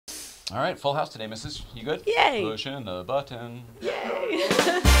All right, full house today, Mrs. You good? Yay. Pushing the button. Yay.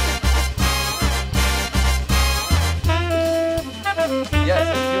 Yes,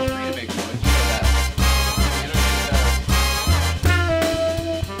 and feel free to make noise. You know that.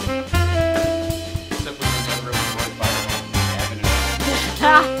 Except when you're in the other room with Roy Biden and having it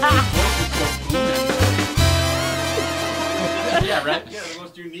up. Yeah, right? Yeah, the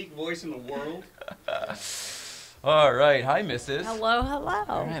most unique voice in the world. All right. Hi, Mrs. Hello, hello.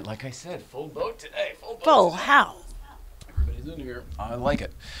 All right, like I said, full boat today. Full boat. Full today. house. Everybody's in here. I like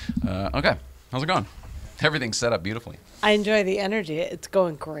it. Okay. How's it going? Everything's set up beautifully. I enjoy the energy. It's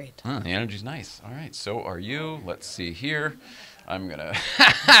going great. The energy's nice. All right, so are you. Let's see here. I'm going to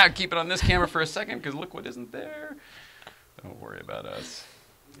keep it on this camera for a second because look what isn't there. Don't worry about us.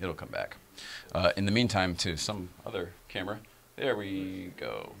 It'll come back. In the meantime, to some other camera. There we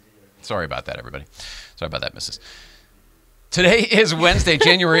go. Sorry about that, everybody. Sorry about that, Mrs. Today is Wednesday,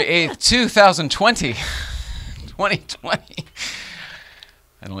 January 8th, 2020. 2020.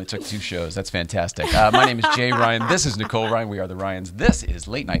 It only took 2 shows. That's fantastic. My name is Jay Ryan. This is Nicole Ryan. We are the Ryans. This is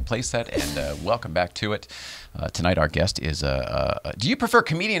Late Night Playset, and welcome back to it. Tonight, our guest is, do you prefer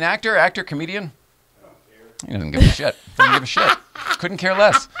comedian, actor, comedian? I don't care. He doesn't give a shit. Doesn't give a shit. Couldn't care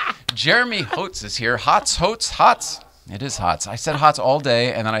less. Jeremy Hotz is here. Hotz. It is Hotz. I said Hotz all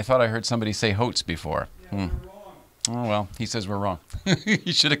day, and then I thought I heard somebody say Hotz before. Yeah, we're wrong. Oh, well, he says we're wrong.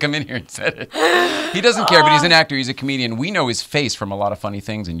 He should have come in here and said it. He doesn't care, but he's an actor. He's a comedian. We know his face from a lot of funny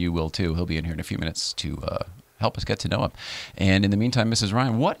things, and you will, too. He'll be in here in a few minutes to help us get to know him. And in the meantime, Mrs.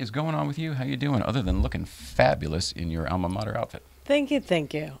 Ryan, what is going on with you? How you doing, other than looking fabulous in your alma mater outfit? Thank you.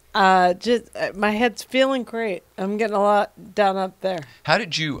 Just my head's feeling great. I'm getting a lot done up there. How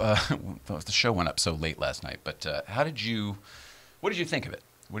did you, the show went up so late last night, but what did you think of it?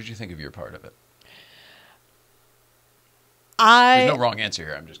 What did you think of your part of it? There's no wrong answer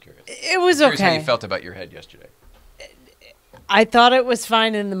here. I'm just curious. It was I'm curious okay. How you felt about your head yesterday? I thought it was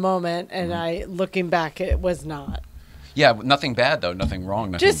fine in the moment, and looking back, it was not. Yeah, nothing bad though. Nothing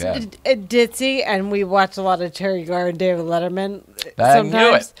wrong. Nothing Just bad. ditzy, and we watch a lot of Teri Garr and David Letterman.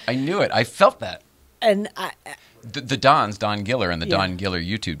 I knew it. I felt that. And The Don's, Don Giller, and the Don Giller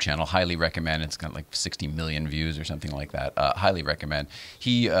YouTube channel, highly recommend. It's got like 60 million views or something like that. Highly recommend.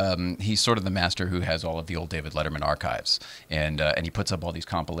 He's sort of the master who has all of the old David Letterman archives, and he puts up all these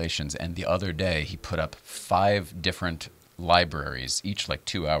compilations. And the other day, he put up 5 different libraries, each like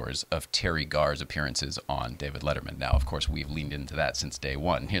 2 hours, of Teri Garr's appearances on David Letterman. Now, of course, we've leaned into that since day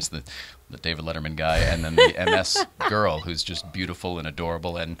one. Here's the David Letterman guy, and then the MS girl who's just beautiful and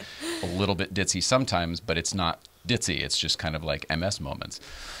adorable and a little bit ditzy sometimes, but it's not ditzy. It's just kind of like MS moments.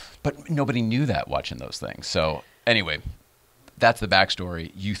 But nobody knew that watching those things. So anyway, that's the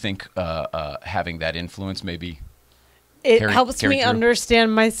backstory. You think having that influence maybe... It helps me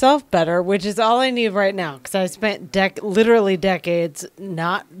understand myself better, which is all I need right now, because I spent literally decades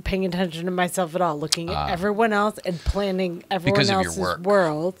not paying attention to myself at all, looking at everyone else and planning everyone else's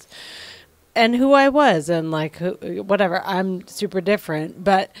world and who I was and like whatever. I'm super different,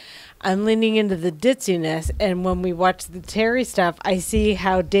 but I'm leaning into the ditziness. And when we watch the Teri stuff, I see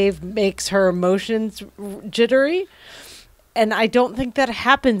how Dave makes her emotions jittery. And I don't think that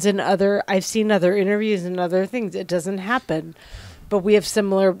happens I've seen other interviews and other things. It doesn't happen. But we have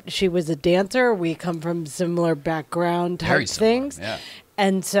she was a dancer. We come from similar background type things. Yeah.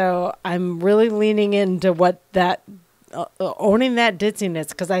 And so I'm really leaning into owning that ditziness,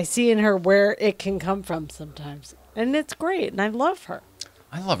 because I see in her where it can come from sometimes. And it's great. And I love her.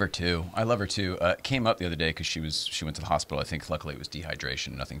 I love her too. It came up the other day because she went to the hospital. I think luckily it was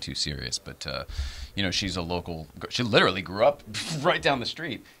dehydration, nothing too serious. But she's a local. She literally grew up right down the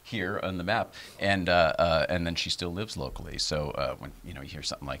street here on the map, and then she still lives locally. So when you hear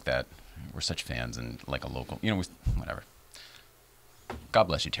something like that, we're such fans, and like a local, whatever. God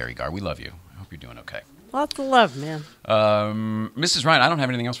bless you, Teri Garr. We love you. I hope you're doing okay. Lots of love, man. Mrs. Ryan, I don't have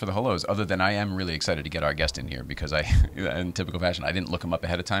anything else for the hellos other than I am really excited to get our guest in here because in typical fashion, I didn't look him up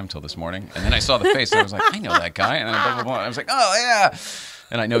ahead of time until this morning. And then I saw the face and I was like, I know that guy. And then blah, blah, blah. I was like, oh, yeah.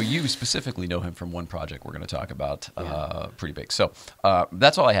 And I know you specifically know him from one project we're going to talk about, pretty big. So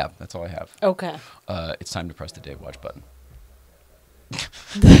that's all I have. Okay. It's time to press the Dave Watch button.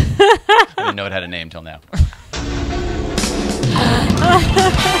 I didn't know it had a name till now.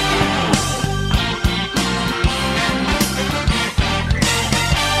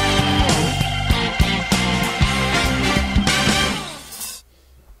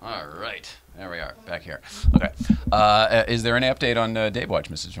 There we are, back here. Okay. Is there any update on Dave Watch,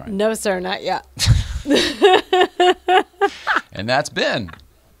 Mrs. Ryan? No, sir, not yet. And that's been...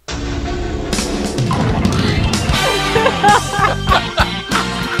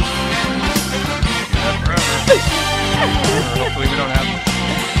 Hopefully we don't have to.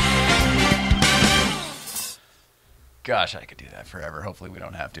 Gosh, I could do that forever. Hopefully we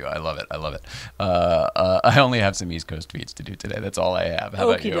don't have to. I love it. I love it. I only have some East Coast feeds to do today. That's all I have. How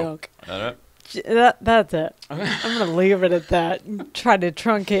about you? Doke. That's it. I'm going to leave it at that. Try to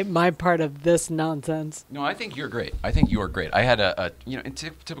truncate my part of this nonsense. No, I think you're great. I think you are great. I had in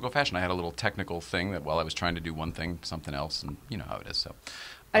typical fashion, I had a little technical thing that while I was trying to do one thing, something else, and you know how it is. So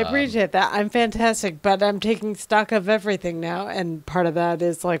I appreciate that. I'm fantastic, but I'm taking stock of everything now, and part of that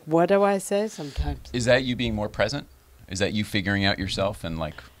is like, what do I say sometimes? Is that you being more present? Is that you figuring out yourself and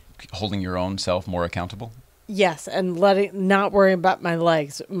like holding your own self more accountable? Yes, and not worrying about my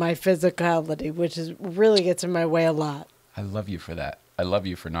legs, my physicality, which really gets in my way a lot. I love you for that. I love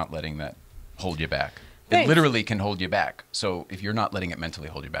you for not letting that hold you back. Thanks. It literally can hold you back. So if you're not letting it mentally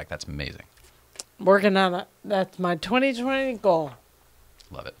hold you back, that's amazing. Working on it. That's my 2020 goal.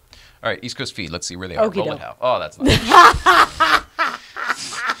 Love it. All right, East Coast feed. Let's see where they are. Roll it out. Oh, that's nice.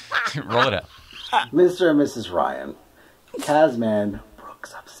 Roll it out. Mr. and Mrs. Ryan. Kazman,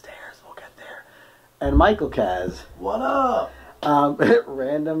 Brooks upstairs, we'll get there. And Michael Kaz. What up?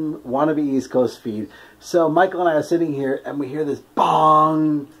 Random wannabe East Coast feed. So Michael and I are sitting here and we hear this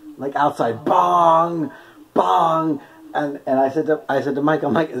bong, like outside, bong, bong. And I said to Mike,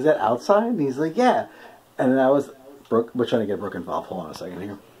 I'm like, is that outside? And he's like, yeah. And then we're trying to get Brooke involved. Hold on a second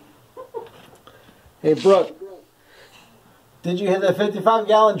here. Hey, Brooke. Did you hear the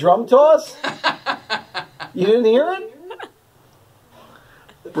 55-gallon drum toss? You didn't hear it?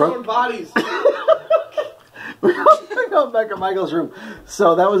 Throwing bodies. We're going back to Michael's room.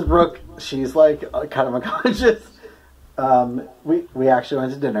 So that was Brooke. She's like kind of unconscious. We actually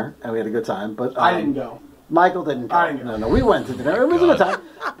went to dinner and we had a good time. But I didn't go. Michael didn't go. I didn't go. No, we went to dinner. It was a good time.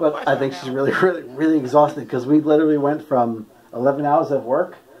 But I think she's really, really, really exhausted because we literally went from 11 hours of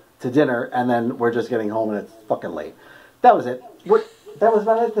work to dinner and then we're just getting home and it's fucking late. That was it. That was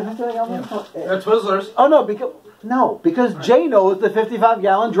about it. The 55-gallon. They're Twizzlers. Oh because Jay knows the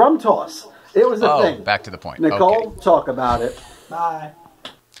 55-gallon drum toss. It was a thing. Back to the point. Nicole, okay. Talk about it. Bye.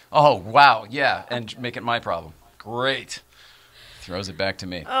 Oh, wow. Yeah, and make it my problem. Great. Throws it back to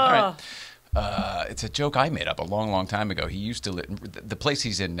me. All right. It's a joke I made up a long, long time ago. He used to live, the place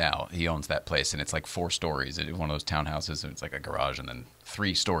he's in now, he owns that place, and it's like 4 stories. It's one of those townhouses, and it's like a garage, and then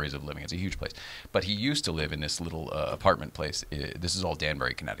 3 stories of living. It's a huge place. But he used to live in this little apartment place. This is all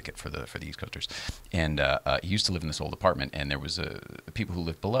Danbury, Connecticut for the East Coasters. And he used to live in this old apartment, and there was people who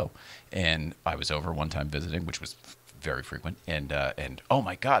lived below. And I was over one time visiting, which was very frequent, and oh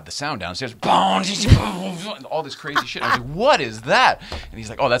my God, the sound downstairs, all this crazy shit. I was like, what is that? And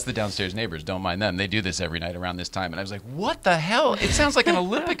he's like, oh, that's the downstairs neighbors. Don't mind them. They do this every night around this time. And I was like, what the hell? It sounds like an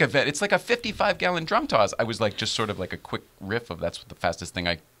Olympic event. It's like a 55-gallon drum toss. I was like, just sort of like a quick riff of that's the fastest thing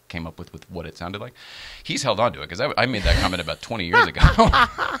I came up with what it sounded like. He's held on to it because I made that comment about 20 years ago,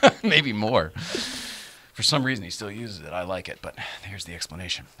 maybe more. For some reason, he still uses it. I like it, but here's the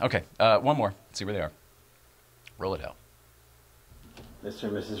explanation. Okay, one more. Let's see where they are. Roll it out. Mr.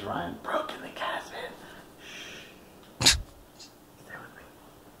 and Mrs. Ryan. Brooke and the Casman. Shh. Stay with me.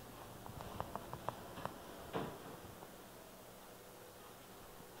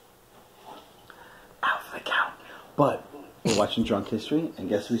 Out for the count. But we're watching Drunk History, and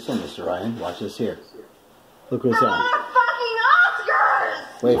guess who we saw, Mr. Ryan? Watch this here. Look what's on. Fucking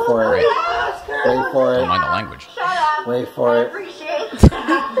Oscars! Wait for it. Oscars! Wait for it. Don't mind the language. Shut up. Wait for I it. appreciate it.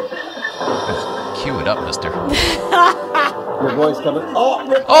 Cue it up, mister. Your boy's coming. Oh,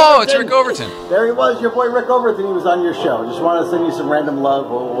 Rick Oh, Overton. it's Rick Overton. There he was, your boy Rick Overton. He was on your show. Just wanted to send you some random love.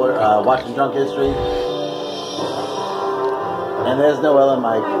 We're watching Drunk History. And there's Noel and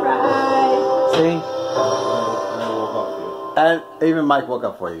Mike. Right. See? And even Mike woke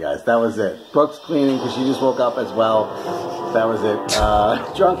up for you guys. That was it. Brooke's cleaning because she just woke up as well. That was it.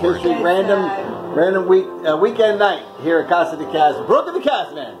 Drunk History, random weekend night here at Casa de Cas. Brooke and the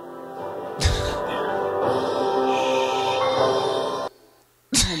Casman.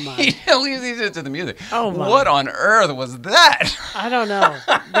 He leaves it to the music. Oh my. What on earth was that? I don't know.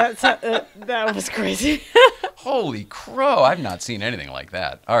 That was crazy. Holy crow. I've not seen anything like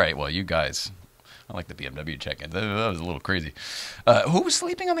that. All right, well, you guys, I like the BMW check-in. That was a little crazy. Who was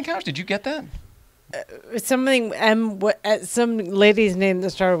sleeping on the couch? Did you get that? Something some lady's name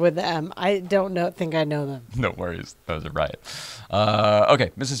that started with M. I don't think I know them. No worries. That was a riot.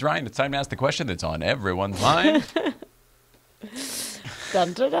 Okay, Mrs. Ryan, it's time to ask the question that's on everyone's mind.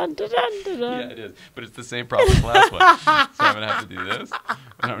 Dun, dun, dun, dun, dun, dun. Yeah, it is. But it's the same problem as the last one. So I'm going to have to do this,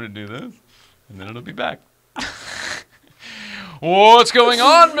 and I'm going to do this, and then it'll be back. What's going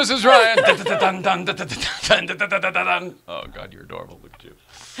on, Mrs. Ryan? Oh, God, you're adorable. Look at you.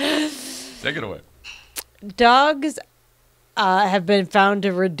 Take it away. Dogs have been found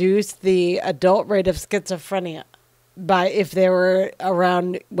to reduce the adult rate of schizophrenia by if they were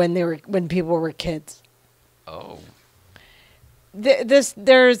around when people were kids. Oh. There's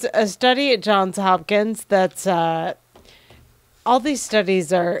a study at Johns Hopkins that's all these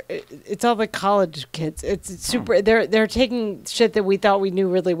studies it's all the college kids. It's super. They're taking shit that we thought we knew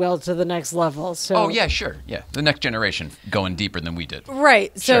really well to the next level. So Oh yeah, sure, yeah. The next generation going deeper than we did.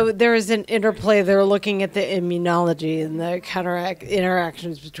 right. So Sure. there is an interplay. They're looking at the immunology and the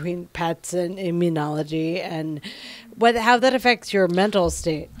interactions between pets and immunology and how that affects your mental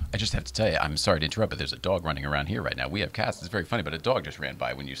state. I just have to tell you, I'm sorry to interrupt, but there's a dog running around here right now. We have cats. It's very funny, but a dog just ran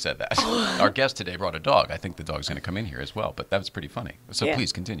by when you said that. Our guest today brought a dog. I think the dog's going to come in here as well, but that was pretty funny. So Yeah.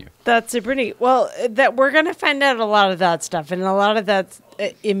 please continue. That's super neat. Well, that we're going to find out a lot of that stuff, and a lot of that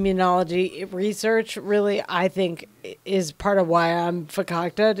immunology research really, I think, is part of why I'm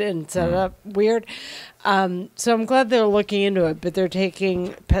fakakted and set up weird. So I'm glad they're looking into it, but they're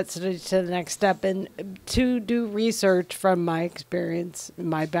taking pet studies to the next step and to do research from my experience,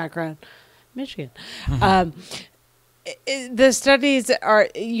 my background, Michigan. The studies are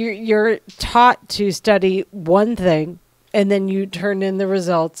you're taught to study one thing and then you turn in the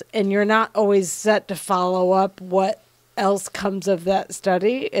results, and you're not always set to follow up what else comes of that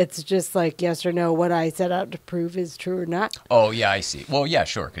study. It's just like yes or no, what I set out to prove is true or not. Oh, yeah, I see. Well, yeah,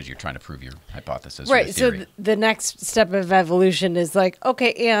 sure, because you're trying to prove your hypothesis. or Right. your So theory. the next step of evolution is like,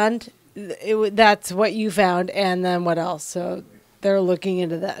 okay, and that's what you found, and then what else? So they're looking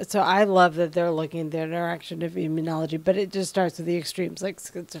into that. So I love that they're looking at the interaction of immunology, but it just starts with the extremes like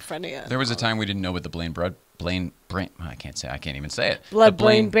schizophrenia. There was a time we didn't know what the brain, I can't even say it.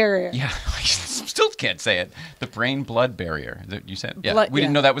 Blood-brain barrier. Yeah, I still can't say it. The brain-blood barrier. You said? Yeah, Blood- we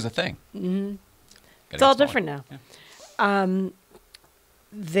didn't yeah. know that was a thing. Mm-hmm. It's all different now. Yeah.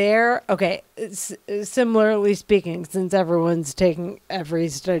 Similarly speaking, since everyone's taking every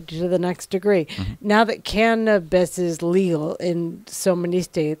study to the next degree, now that cannabis is legal in so many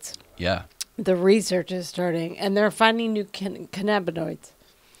states, Yeah. the research is starting, and they're finding new cannabinoids.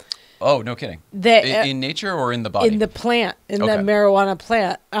 Oh, no kidding. In nature or in the body? In the plant, in Okay. the marijuana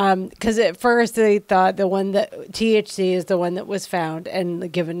plant. Because at first they thought the one that THC is the one that was found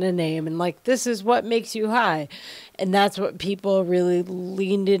and given a name, and like, this is what makes you high. And that's what people really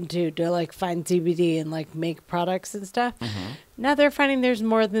leaned into to like find CBD and like make products and stuff. Now they're finding there's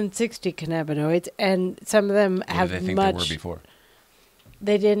more than 60 cannabinoids, and some of them What have did they think much. there were before?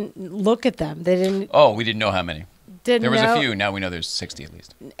 They didn't look at them. They didn't. Oh, we didn't know how many. Didn't There was know. a few. Now we know there's 60 at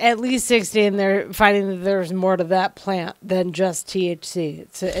least. At least 60, and they're finding that there's more to that plant than just THC.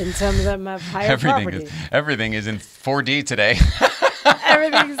 And some of them have higher properties. Everything is in 4D today.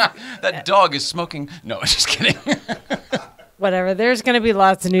 Everything's That dog is smoking. No, just kidding. whatever. There's going to be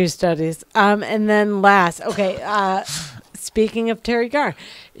lots of new studies. And then speaking of Teri Garr,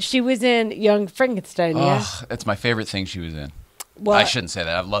 she was in Young Frankenstein. Yeah. Oh, that's my favorite thing she was in. Well, I shouldn't say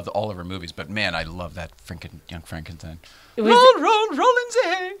that. I've loved all of her movies, but man, I love that Young Frankenstein. it was, roll,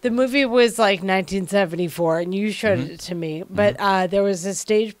 Lindsay. the movie was like 1974, and you showed it to me. But there was a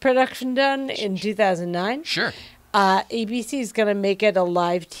stage production done in 2009. Sure. ABC is going to make it a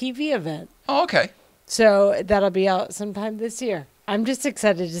live TV event. Oh, okay. So that'll be out sometime this year. I'm just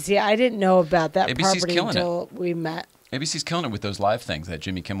excited to see. I didn't know about that ABC's property killing until we met. ABC's killing it with those live things. That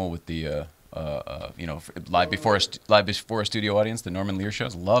Jimmy Kimmel with the, live before a studio audience, the Norman Lear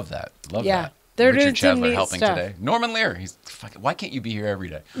shows. Love that. Love Yeah. that. They're Richard doing some Chassler neat helping stuff. today. Norman Lear. Why can't you be here every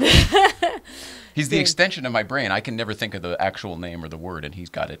day? He's the extension of my brain. I can never think of the actual name or the word, and he's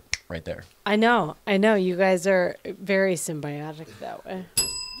got it right there. I know. You guys are very symbiotic that way.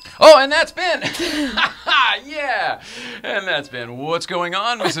 Oh, and that's been, yeah, and that's been What's Going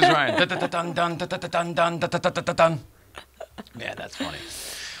On, Mrs. Ryan. Man, that's funny.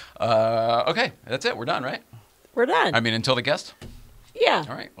 Okay, that's it. We're done, right? We're done. I mean, until the guest? Yeah.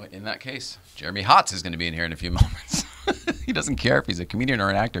 All right. Well, in that case, Jeremy Hotz is going to be in here in a few moments. He doesn't care if he's a comedian or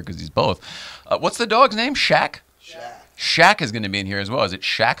an actor because he's both. What's the dog's name? Shack? Shack is going to be in here as well. Is it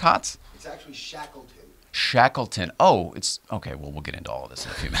Shack Hotz? It's actually Shackleton. Shackleton. Oh, it's okay. Well, we'll get into all of this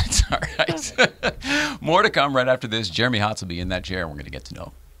in a few minutes. All right. More to come right after this. Jeremy Hotz will be in that chair, and we're going to get to know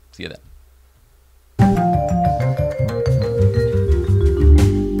him. See you then.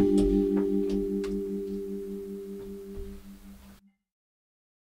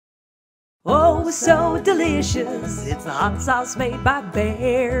 Oh, it's so delicious. It's the hot sauce made by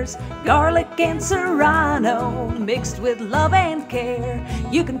bears. Garlic and serrano mixed with love and care.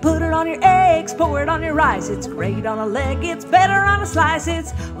 You can put it on your eggs, pour it on your rice. It's great on a leg, it's better on a slice.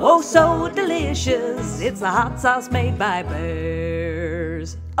 It's oh so delicious. It's the hot sauce made by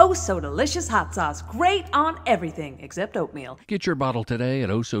bears. Oh So Delicious Hot Sauce. Great on everything except oatmeal. Get your bottle today at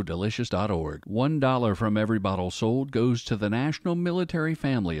ohsodelicious.org. $1 from every bottle sold goes to the National Military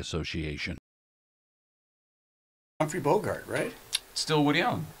Family Association. Humphrey Bogart, right? Still Woody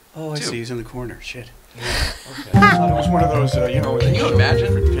Allen. Oh, I see. He's in the corner. Shit. Yeah. Okay. I thought it was one of those, you know. Can you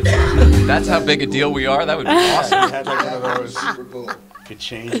imagine? That's how big a deal we are. That would be awesome. Had like one of those Super Bowl. Could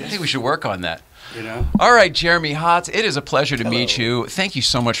change it. I think we should work on that. You know. All right, Jeremy Hotz, it is a pleasure to meet you. Thank you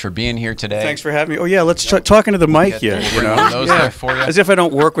so much for being here today. Thanks for having me. Oh yeah, let's talk into the mic here. You know, those there for you. As if I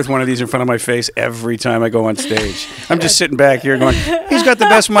don't work with one of these in front of my face every time I go on stage. I'm just sitting back here going, he's got the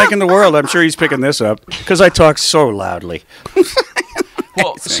best mic in the world. I'm sure he's picking this up because I talk so loudly.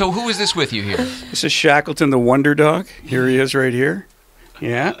 Well, so who is this with you here? This is Shackleton, the Wonder Dog. Here he is right here.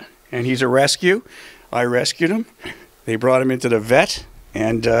 Yeah, and he's a rescue. I rescued him. They brought him into the vet,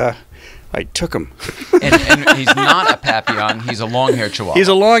 and I took him. and he's not a Papillon. He's a long-haired Chihuahua. He's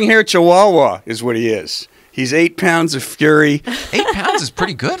a long-haired Chihuahua is what he is. He's 8 pounds of fury. 8 pounds is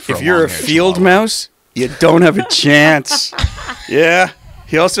pretty good for If you're a field Chihuahua. mouse, you don't have a chance. Yeah.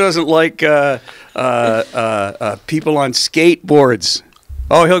 He also doesn't like people on skateboards.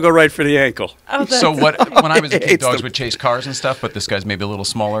 Oh, he'll go right for the ankle. Oh, So what? When I was a kid, Hates dogs them. would chase cars and stuff, but this guy's maybe a little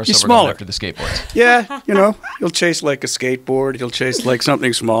smaller, He's so we're going smaller. after the skateboards. Yeah, you know, he'll chase like a skateboard. He'll chase like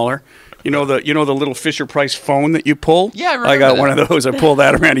something smaller. You know the little Fisher Price phone that you pull? Yeah, I remember I got that. one of those. I pull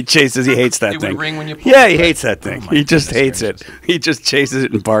that around. He chases. He hates that It thing. would ring when you pull Yeah, it, he right? hates that thing. Oh, my He just goodness hates it. He just chases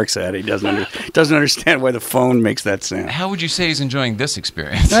it and barks at it. He doesn't understand why the phone makes that sound. How would you say he's enjoying this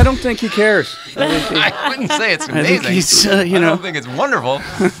experience? I don't think he cares. I wouldn't say it's I amazing. think he's, I you know. don't think it's wonderful.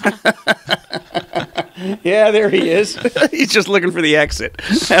 Yeah, there he is. He's just looking for the exit.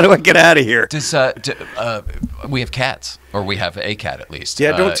 How do I get out of here? Does we have cats, or we have a cat at least?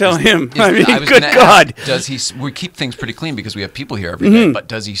 Yeah, don't tell him. I mean, was good gonna God. ask, does he? We keep things pretty clean because we have people here every day. But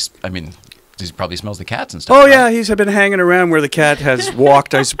does he? I mean, he probably smells the cats and stuff. Oh right? yeah, he's been hanging around where the cat has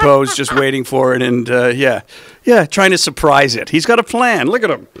walked, I suppose, just waiting for it, and yeah, trying to surprise it. He's got a plan. Look at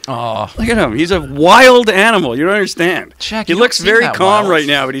him. Oh, Look at him. He's a wild animal. You don't understand. Jack, he you looks don't seem very that calm wild. right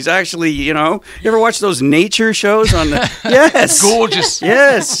now, but he's actually, you know, you ever watch those nature shows on the? Yes. gorgeous.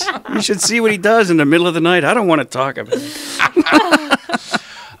 Yes. You should see what he does in the middle of the night. I don't want to talk about it.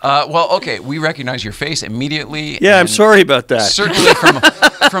 Well, okay, we recognize your face immediately. Yeah, I'm and sorry about that. Certainly from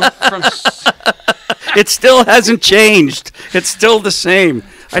It still hasn't changed. It's still the same.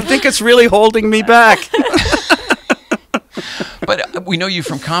 I think it's really holding me back. But we know you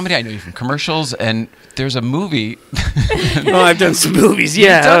from comedy. I know you from commercials, and there's a movie. Oh, I've done some movies.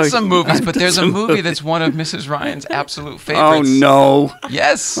 Yeah, You've done Oh, some movies, I've but done there's a some movie movies. that's one of Mrs. Ryan's absolute Oh favorites. no!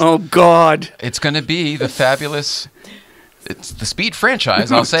 Yes. Oh God! It's going to be the fabulous. It's the Speed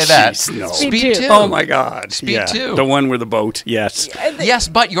franchise. I'll say that. Jeez, no. Speed 2. Oh my God! Speed yeah. 2. The one with the boat. Yes. Yes,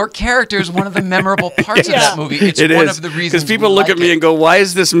 but your character is one of the memorable parts of Yeah. that movie. It's It one is. of the reasons people we look like at me it. and go, "Why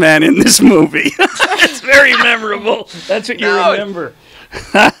is this man in this movie?" It's very memorable. That's what you No. remember.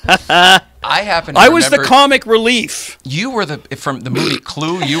 I happen to I was the remember- comic relief. You were from the movie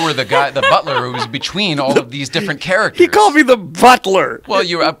Clue. You were the guy, the butler, who was between all of these different characters. He called me the butler. Well,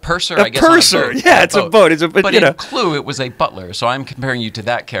 you're a purser, A I guess. on purser. boat. Yeah, it's a boat. It's a- but you in know. Clue, it was a butler. So I'm comparing you to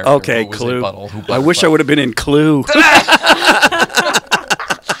that character. Okay, who was Clue. A butler, who I wish I would have been in Clue.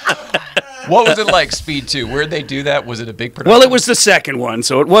 What was it like, Speed 2? Where'd they do that? Was it a big production? Well, it was the second one,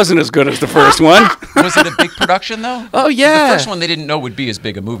 so it wasn't as good as the first one. Was it a big production, though? Oh, yeah. The first one they didn't know would be as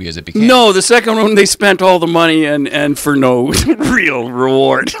big a movie as it became. No, the second one they spent all the money and for no real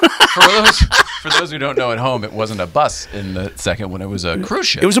reward. For those who don't know at home, it wasn't a bus in the second one. It was a cruise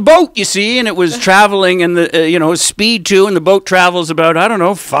ship. It was a boat, you see, and it was traveling, and the speed 2, and the boat travels about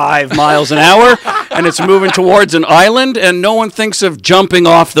 5 miles an hour, and it's moving towards an island, and no one thinks of jumping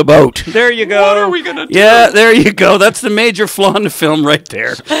off the boat. There you go. What are we gonna do? Yeah, there you go. That's the major flaw in the film right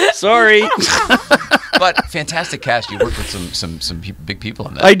there. Sorry. But fantastic cast. You worked with some big people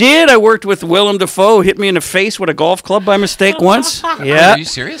in that. I did. I worked with Willem Dafoe. Hit me in the face with a golf club by mistake once. Yeah. Are you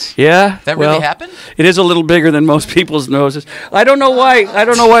serious? Yeah. That well, really happened? It is a little bigger than most people's noses. I don't know why. I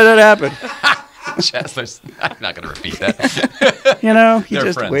don't know why that happened. Chassler's. I'm not going to repeat that. You know, he They're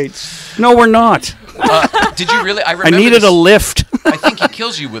just friends. waits. No, we're not. Did you really? I I remember. needed this- a lift. I think he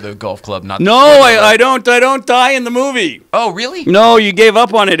kills you with a golf club. Not No, I don't. I don't die in the movie. Oh, really? No, you gave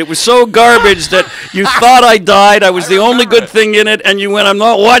up on it. It was so garbage that you thought I died. I was the only good thing in it, and you went, "I'm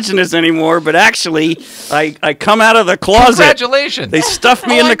not watching this anymore." But actually, I come out of the closet. Congratulations. They stuffed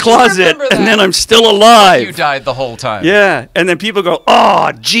me Oh, in I the do closet, remember that. and then I'm still alive. You died the whole time. Yeah, and then people go,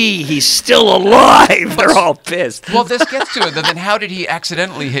 "Oh, gee, he's still alive." They're all pissed. Well, this gets to it. Then how did he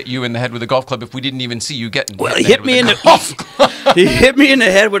accidentally hit you in the head with a golf club if we didn't even see you getting? Well, hit he in the hit head me with in a golf club? He hit me in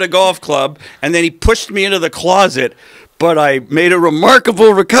the head with a golf club, and then he pushed me into the closet, but I made a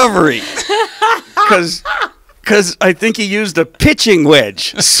remarkable recovery. Because I think he used a pitching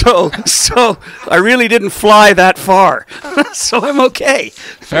wedge. So I really didn't fly that far. So I'm okay.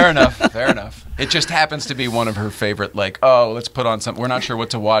 Fair enough. It just happens to be one of her favorite, like, oh, let's put on something. We're not sure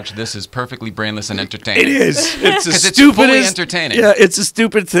what to watch. This is perfectly brainless and entertaining. It is. It's a Because it's stupid, fully entertaining. Yeah, it's a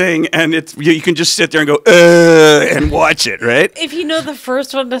stupid thing, and you can just sit there and go, and watch it, right? If you know the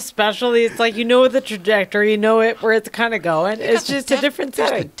first one especially, it's like you know the trajectory, you know it where it's kind of going. It's just a different There's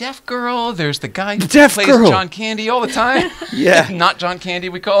setting. the deaf girl. There's the guy who deaf plays girl. John Candy all the time. Yeah. Not John Candy,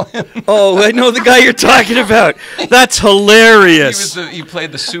 we call him. Oh, I know the guy you're talking about. That's He hilarious. he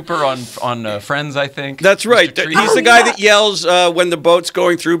played the super on Friends, I think. That's right. Mr. He's Treat. the guy that yells when the boat's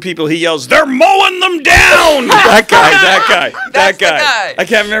going through people. He yells, "They're mowing them down!" That guy. That's the guy. I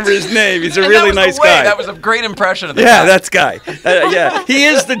can't remember his name. He's a And really that was nice the way. guy. That was a great impression of the Yeah, guy. that's guy. Yeah, he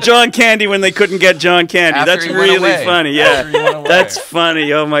is the John Candy when they couldn't get John Candy. After That's he went really away. funny. After he Yeah, went away. that's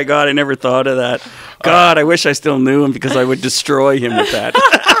funny. Oh my God, I never thought of that. God, I wish I still knew him because I would destroy him with that.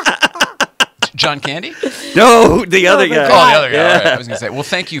 John Candy? No, the other the guy. Oh, the other guy. Yeah. All right. I was going to say, well,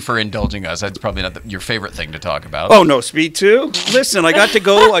 thank you for indulging us. That's probably not your favorite thing to talk about. Oh no, Speed 2? Listen, I got to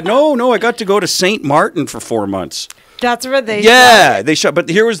go. No, I got to go to St. Martin for 4 months. That's where they Yeah, they shot. But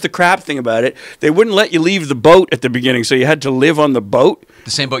here was the crap thing about it. They wouldn't let you leave the boat at the beginning, so you had to live on the boat.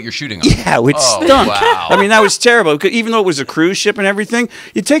 The same boat you're shooting on. Yeah, which Oh, stunk. wow. I mean, that was terrible. 'Cause even though it was a cruise ship and everything,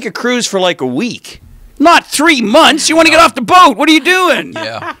 you take a cruise for like a week. Not 3 months. You want to get off the boat. What are you doing?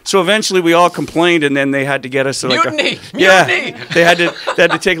 Yeah. So eventually we all complained, and then they had to get us to like Mutiny! Yeah, Mutiny! they had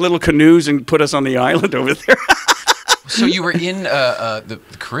to take little canoes and put us on the island over there. So you were in the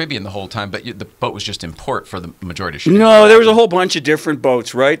Caribbean the whole time, but the boat was just in port for the majority of shooting. No, there was a whole bunch of different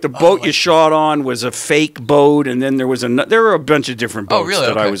boats, right? The boat I you see. shot on was a fake boat, and then there were a bunch of different Oh, boats really?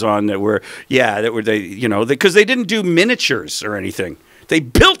 that I Okay. was on that were because they didn't do miniatures or anything. They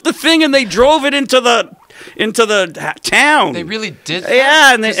built the thing and they drove it into the town. They really did that?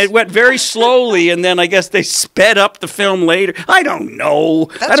 Yeah, and it went very slowly, and then I guess they sped up the film later. I don't know.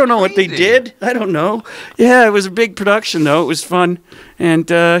 I don't know what they crazy. did. I don't know. Yeah, it was a big production, though. It was fun. And,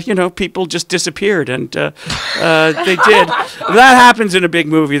 people just disappeared, and they did. That happens in a big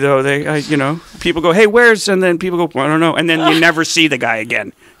movie, though. People go, hey, where's... And then people go, I don't know. And then you never see the guy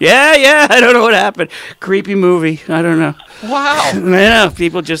again. Yeah, I don't know what happened. Creepy movie. I don't know. Wow. Yeah,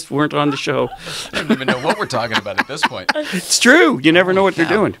 people just weren't on the show. I don't even know what we're talking about at this point. It's true. You never know what they're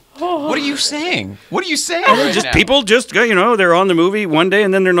doing. What are you saying? What are you saying right Just now? people just go, they're on the movie one day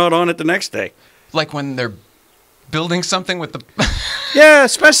and then they're not on it the next day. Like when they're building something with the... Yeah,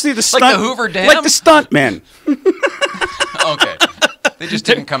 especially the stunt. Like the Hoover Dam? Like the stunt men. Okay. They just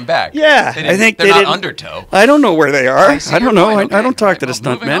didn't come back. Yeah, They I think they're they not didn't. undertow. I don't know where they are. I See your don't know. point. I don't Okay. talk to the Well,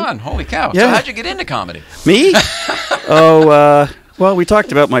 stunt moving men. on. Holy cow. Yeah. So how'd you get into comedy? Me? Well, we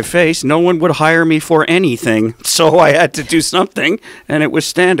talked about my face. No one would hire me for anything, so I had to do something, and it was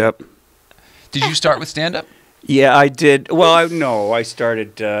stand-up. Did you start with stand-up? Yeah, I did. Well, I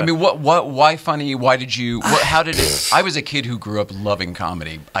started... I mean, why funny? Why did you... how did it... I was a kid who grew up loving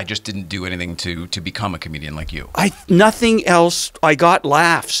comedy. I just didn't do anything to become a comedian like you. Nothing else. I got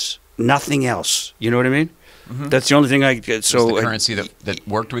laughs. Nothing else. You know what I mean? Mm-hmm. That's the only thing I get. It's So the currency that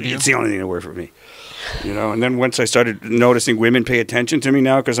worked with you? it's the only thing that worked for me. And then once I started noticing women pay attention to me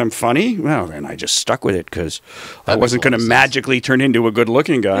now because I'm funny, well, then I just stuck with it because I That makes wasn't a lot going to of sense. magically turn into a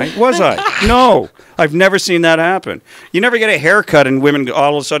good-looking guy, was I? No, I've never seen that happen. You never get a haircut and women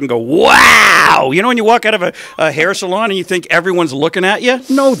all of a sudden go, wow! You know when you walk out of a hair salon and you think everyone's looking at you?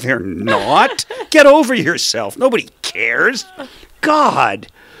 No, they're not. Get over yourself. Nobody cares. God.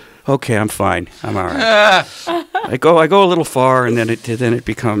 Okay, I'm fine. I'm all right. I go a little far, and then it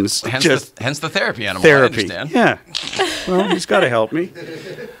becomes Hence the therapy animal. therapy. I understand. Yeah. Well, he's got to help me.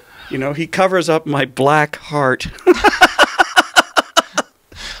 He covers up my black heart.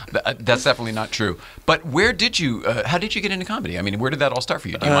 That's definitely not true. But where did you? How did you get into comedy? I mean, where did that all start for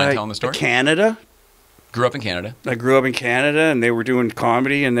you? Do you mind telling the story? Canada. Grew up in Canada. I grew up in Canada, and they were doing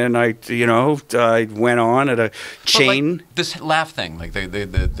comedy, and then I went on at a chain. But like this laugh thing, like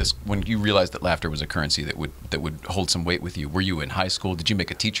this, when you realized that laughter was a currency that would hold some weight with you. Were you in high school? Did you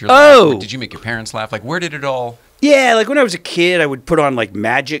make a teacher laugh? Oh. Or did you make your parents laugh? Like, where did it all? Yeah, like when I was a kid, I would put on like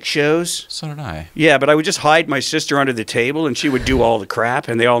magic shows. So did I. Yeah, but I would just hide my sister under the table, and she would do all the crap,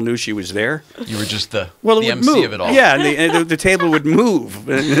 and they all knew she was there. You were just the It would MC move. of it all. Yeah, and the table would move.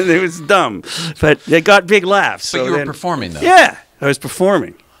 And it was dumb, but they got big laughs. But you were performing, though. Yeah, I was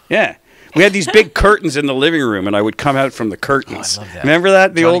performing. Yeah. We had these big curtains in the living room, and I would come out from the curtains. Oh, I love that. Remember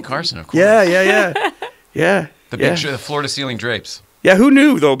that? The Johnny old Carson, of course. Yeah. Yeah. The big the floor-to-ceiling drapes. Yeah, who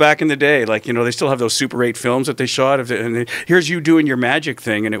knew, though, back in the day? Like, you know, they still have those Super 8 films that they shot of it, and here's you doing your magic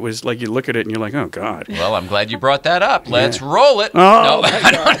thing, and it was like, you look at it and you're like, oh, God. Well, I'm glad you brought that up. Let's roll it. Oh,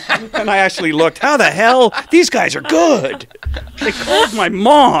 no. And I actually looked, how the hell? These guys are good. They called my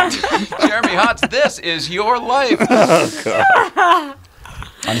mom. Jeremy Hotz, this is your life. Oh, God.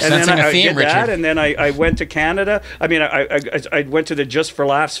 I'm sensing a theme, Richard. That, and then I went to Canada. I mean, I went to the Just for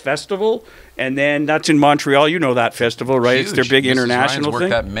Laughs festival, and then that's in Montreal. You know that festival, right? Huge. It's their big international Ryan's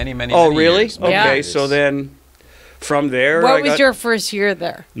thing. Worked that many really? years. Okay, Yeah. so then from there, What was your first year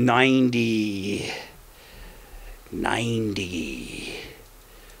there?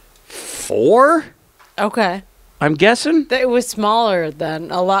 94? Okay. I'm guessing. It was smaller then,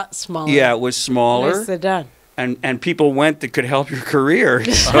 a lot smaller. Yeah, it was smaller. Nicely done. And people went that could help your career.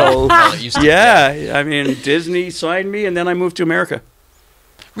 So, Well, it used to- yeah, I mean, Disney signed me, and then I moved to America.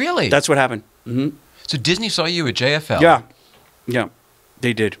 Really? That's what happened. Mm-hmm. So Disney saw you at JFL. Yeah,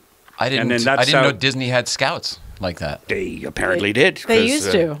 they did. I didn't know Disney had scouts like that. They apparently did. They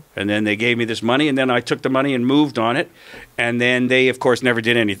used to. And then they gave me this money, and then I took the money and moved on it. And then they, of course, never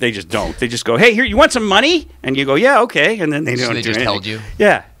did anything. They just don't. They just go, hey, here, you want some money? And you go, yeah, okay. And then they don't So do they just anything. held you?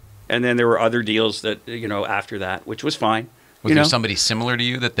 Yeah. And then there were other deals that, you know, after that, which was fine. Was there somebody similar to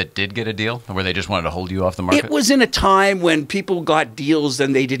you that did get a deal, where they just wanted to hold you off the market? It was in a time when people got deals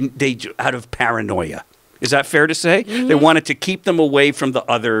and they out of paranoia. Is that fair to say? Mm-hmm. They wanted to keep them away from the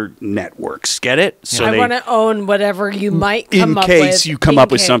other networks. Get it? So I want to own whatever you might come up with. In case you come up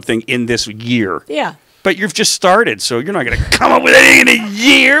with something in this year. Yeah. But you've just started, so you're not going to come up with anything in a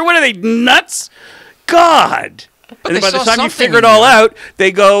year. What are they, nuts? God. And then by the time you figure it all out,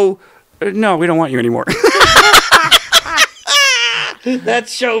 they go, no, we don't want you anymore.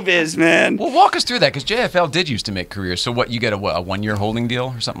 That's showbiz, man. Well, walk us through that, because JFL did used to make careers. So what, you get a 1-year holding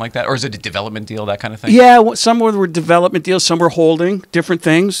deal or something like that? Or is it a development deal, that kind of thing? Yeah, some were development deals, some were holding, different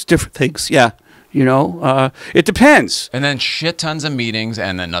things, yeah. You know, it depends. And then shit tons of meetings,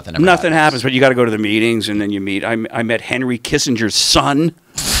 and then nothing happens, but you got to go to the meetings, and then you meet. I met Henry Kissinger's son.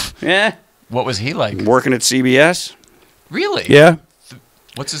 Yeah. What was he like? Working at CBS. Really? Yeah.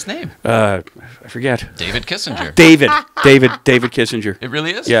 What's his name? I forget. David Kissinger. David Kissinger. It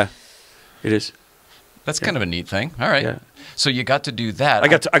really is? Yeah, it is. That's kind of a neat thing. All right. Yeah. So you got to do that. I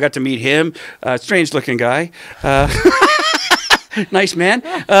got to meet him. Strange looking guy. Nice man.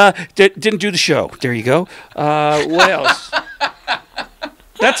 Didn't do the show. There you go. What else?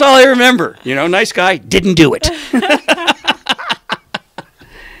 That's all I remember. You know, nice guy. Didn't do it.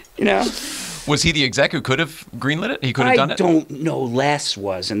 You know. Was he the exec who could have greenlit it? He could have done it? I don't know. Les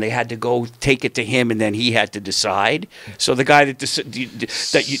was, and they had to go take it to him, and then he had to decide. So the guy that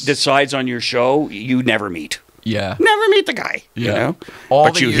decides on your show, you never meet. Yeah. Never meet the guy. Yeah. You know? All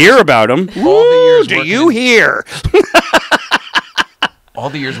but the you years- hear about him. all the years Do working you in- hear? All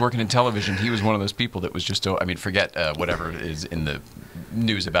the years working in television, he was one of those people that was just, I mean, forget whatever is in the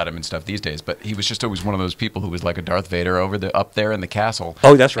news about him and stuff these days, but he was just always one of those people who was like a Darth Vader up there in the castle.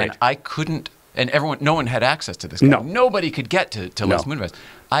 Oh, that's right. And I couldn't, and no one had access to this guy. No. Nobody could get to Les No. Moonves.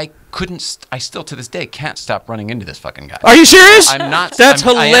 I still to this day can't stop running into this fucking guy. Are you serious? I'm not. That's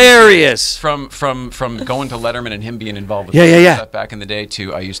I am hilarious. From going to Letterman and him being involved with Yeah. stuff back in the day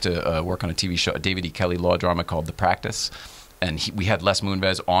to I used to work on a TV show, a David E. Kelley law drama called The Practice. And we had Les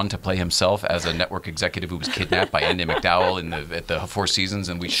Moonves on to play himself as a network executive who was kidnapped by Andy McDowell at the Four Seasons,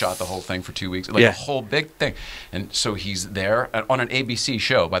 and we shot the whole thing for 2 weeks, like a whole big thing. And so he's there on an ABC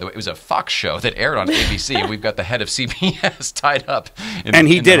show. By the way, it was a Fox show that aired on ABC, and we've got the head of CBS tied up.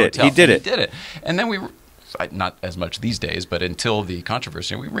 He did it. He did it. And then not as much these days, but until the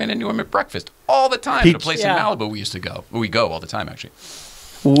controversy, we ran into him at breakfast all the time at a place in Malibu we used to go. We go all the time, actually.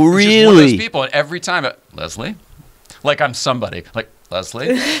 Really? Just one of those people, and every time, Leslie. Like I'm somebody. Like,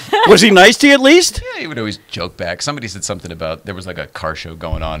 Leslie. Was he nice to you at least? Yeah, he would always joke back. Somebody said something about, there was like a car show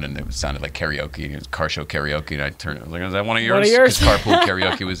going on, and it sounded like karaoke. It was car show karaoke, and I turned, I was like, is that one of yours? Because carpool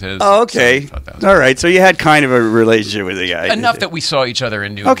karaoke was his. Oh, okay. So all right, so you had kind of a relationship with the guy. Enough that we saw each other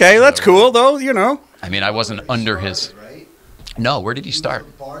and knew. Okay, that's cool, though, you know. I mean, I wasn't under his. Right? No, where did he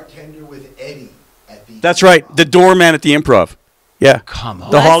start? Bartender with Eddie at the That's right, the doorman at the Improv. Yeah. Come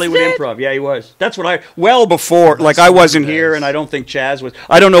on. The Hollywood Improv. Yeah, he was. That's what well before, like I wasn't here, and I don't think Chaz was.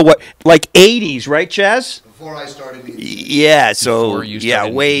 I don't know what, like 80s, right, Chaz? Before I started. Yeah, so, yeah,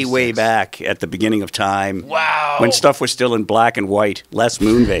 way back at the beginning of time. Wow. When stuff was still in black and white. Les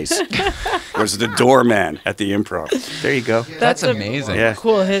Moonves was the doorman at the Improv. There you go. That's amazing. Yeah.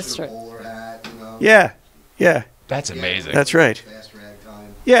 Cool history. Yeah. That's amazing. That's right.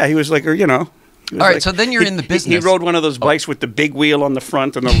 Yeah, he was like, you know. All right, so then you're in the business. He rode one of those bikes with the big wheel on the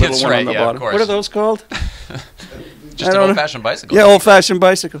front and the little one on the bottom. What are those called? Just an old-fashioned bicycle. Yeah, old-fashioned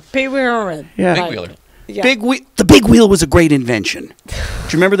bicycle. Big wheel. Yeah. Big wheeler. Yeah. The big wheel was a great invention. Do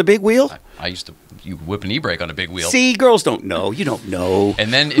you remember the big wheel? I used to whip an e-brake on a big wheel. See, girls don't know. You don't know.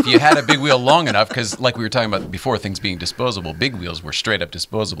 And then if you had a big wheel long enough, because like we were talking about before, things being disposable, big wheels were straight up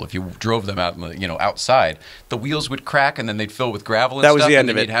disposable. If you drove them out, outside, the wheels would crack and then they'd fill with gravel and That stuff. was the end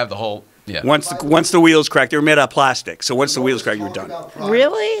and of then it. You'd have the whole. Yeah. Once the wheels cracked, they were made out of plastic. So once the wheels cracked, you were done.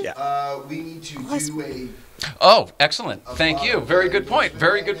 Really? Yeah. We need to do a. Oh, excellent! Thank you. Very good point.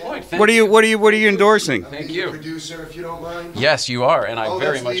 Very good point. What are you endorsing? Thank you. Producer, if you don't mind. Yes, you are, and I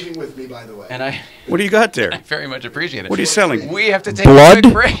very that's much. leaving with me, by the way. And I. What do you got there? I very much appreciate it. What are you selling? We have to take Blood? a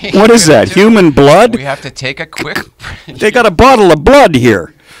quick break. What is that? Human blood? We have to take a quick break. They got a bottle of blood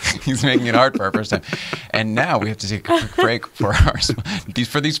here. He's making it hard for our first time. And now we have to take a quick break for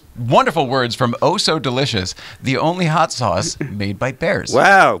these wonderful words from Oh So Delicious, the only hot sauce made by bears.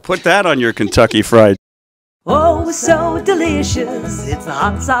 Wow, put that on your Kentucky Fried. Oh, so delicious. It's the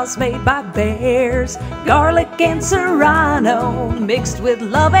hot sauce made by bears. Garlic and serrano mixed with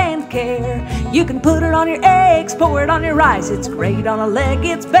love and care. You can put it on your eggs, pour it on your rice. It's great on a leg,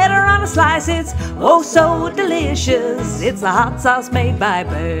 it's better on a slice. It's oh so delicious. It's the hot sauce made by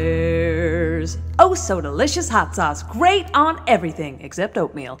bears. Oh, so delicious hot sauce. Great on everything except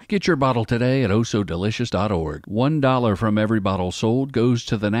oatmeal. Get your bottle today at ohsodelicious.org. $1 from every bottle sold goes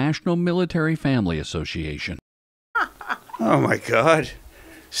to the National Military Family Association. Oh, my God.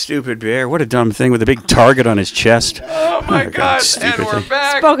 Stupid bear. What a dumb thing with a big target on his chest. Oh, my God. And we're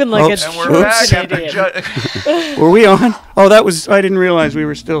back. Spoken like Oops. a And we're back Canadian. after Were we on? Oh, I didn't realize we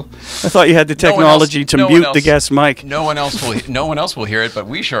were still. I thought you had the technology to mute the guest mic. No one else will hear it, but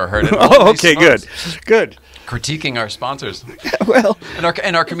we sure heard it. Oh, Holy okay, smokes. good. Critiquing our sponsors Well,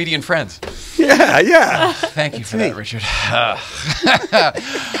 and our comedian friends. yeah. Thank you for that, Richard. How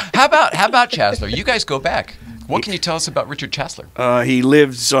about Chassler? You guys go back. What can you tell us about Richard Chassler? He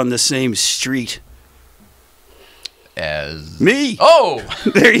lives on the same street As me. Oh,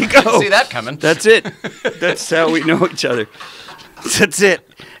 There you go. see that coming. That's it. That's how we know each other. That's it.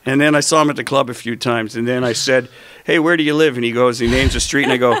 And then I saw him at the club a few times, and then I said, "Hey, where do you live?" And he names a street,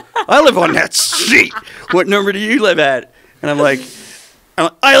 and I go, "I live on that street. What number do you live at?" And I'm like,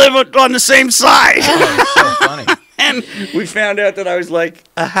 "I live on the same side." so funny. And we found out that I was like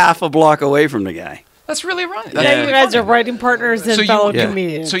a half a block away from the guy. That's really right. Now you guys are writing partners and fellow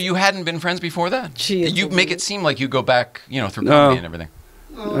comedians. So you hadn't been friends before that? Jeez, you make it seem like you go back, through No. comedy and everything.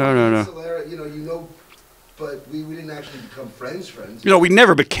 No. But we didn't actually become friends. We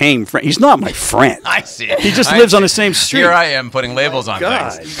never became friends. He's not my friend. I see. He just lives on the same street. Here I am putting labels on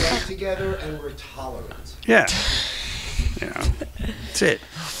God. things. We got together and we're tolerant. Yeah. That's it.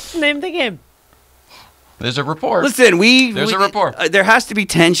 Name the game. There's a report. Listen, There's a rapport. There has to be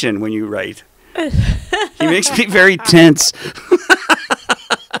tension when you write. He makes me very tense.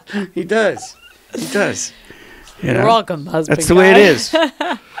 He does. You're welcome, husband. That's the way it is.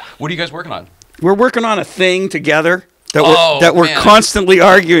 What are you guys working on? We're working on a thing together that we're constantly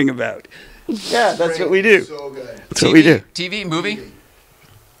arguing about. Yeah, that's what we do. So good. That's what we do. TV, movie?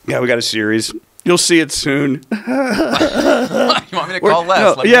 Yeah, we got a series. You'll see it soon. You want me to call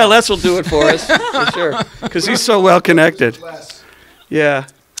Les? No, yeah, Les will do it for us, for sure. Because he's so well connected. Les. Yeah,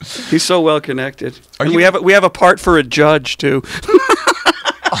 he's so well connected. Are And you- we have a part for a judge too.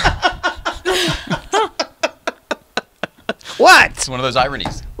 What? It's one of those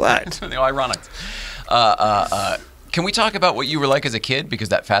ironies. What? The ironics. Can we talk about what you were like as a kid? Because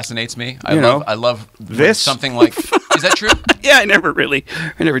that fascinates me. I love this? something like. Is that true? Yeah, I never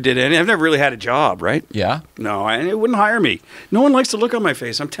did any. I've never really had a job, right? Yeah. No, and it wouldn't hire me. No one likes to look on my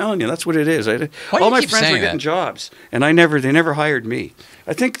face. I'm telling you, that's what it is. Why do all you my keep friends were saying getting that? jobs, and they never hired me.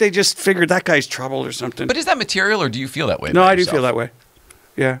 I think they just figured that guy's trouble or something. But is that material, or do you feel that way? No, about I do yourself? feel that way.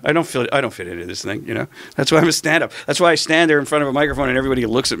 Yeah, I don't fit into this thing, That's why I'm a stand-up. That's why I stand there in front of a microphone and everybody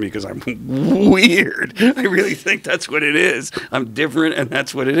looks at me because I'm weird. I really think that's what it is. I'm different, and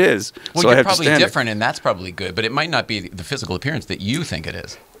that's what it is. Well, so I you're have to probably stand different, and that's probably good, but it might not be the physical appearance that you think it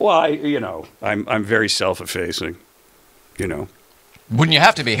is. Well, I'm very self-effacing, Wouldn't you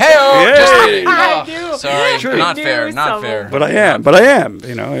have to be? Hey, Yay! just kidding. I Oh, do. sorry, True. not I fair, do not some fair. of But I am.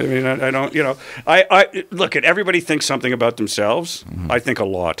 I mean, I don't. I look at everybody thinks something about themselves. I think a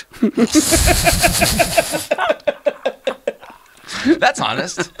lot. That's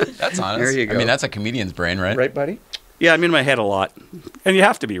honest. That's honest. There you I go. mean, that's a comedian's brain, right? Right, buddy? Yeah, I'm in my head a lot, and you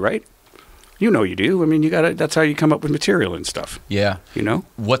have to be, right? You do. I mean, that's how you come up with material and stuff. Yeah.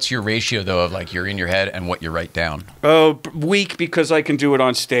 What's your ratio, though, of like you're in your head and what you write down? Oh, weak because I can do it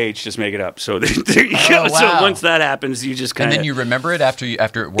on stage. Just make it up. So there you go. Wow. So once that happens, you just kind of. And then you remember it after it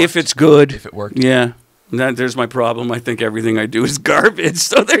worked? If it's good. If it worked. Yeah. There's my problem. I think everything I do is garbage.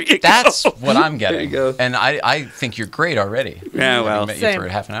 So there you go. That's what I'm getting. There you go. And I think you're great already. Yeah, well. I met you for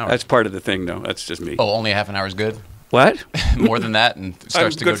half an hour. That's part of the thing, though. That's just me. Oh, only half an hour is good? What? More than that and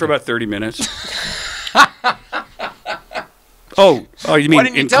starts to good go for about 30 minutes. Oh, you mean Why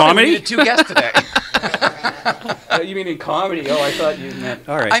didn't you in tell comedy? Me we needed 2 guests today. You mean in comedy? Oh, I thought you meant.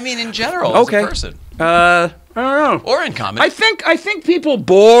 All right. I mean in general as a person. I don't know. Or in comedy. I think people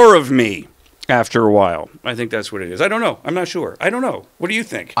bore of me after a while. I think that's what it is. I don't know. I'm not sure. I don't know. What do you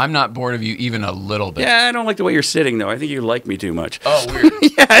think? I'm not bored of you even a little bit. Yeah, I don't like the way you're sitting, though. I think you like me too much. Oh, weird.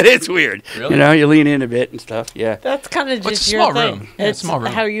 Yeah, it is weird. Really? You know, you lean in a bit and stuff. Yeah. That's kind of just It's a your small thing. room. Yeah, It's small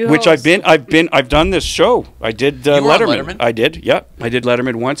room. how you Which host. I've done this show. I did You were on Letterman. Letterman? I did. Yep. I did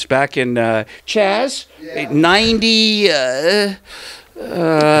Letterman once back in Chaz. 90.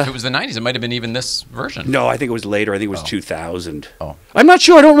 If it was the 90s, it might have been even this version. No, I think it was later. I think it was 2000. Oh. I'm not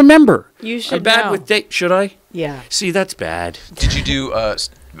sure. I don't remember. You should I'm bad know. with date. Should I? Yeah. See, that's bad. Did you do a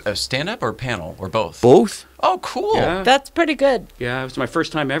stand-up or panel or both? Both? Oh, cool. Yeah. That's pretty good. Yeah, it was my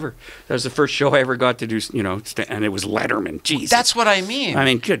first time ever. That was the first show I ever got to do, and it was Letterman. Jesus. That's what I mean. I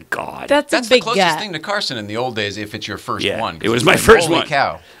mean, good God. That's a the big closest get. thing to Carson in the old days if it's your first one. It was my first Holy one.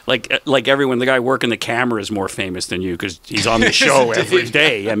 cow. Like everyone, the guy working the camera is more famous than you because he's on the show every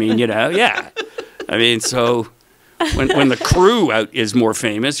day. I mean, yeah. I mean, so when the crew out is more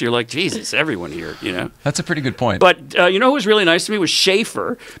famous, you're like, Jesus, everyone here, That's a pretty good point. But you know who was really nice to me was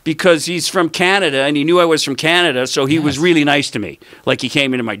Schaefer because he's from Canada and he knew I was from Canada, so he was really nice to me. Like he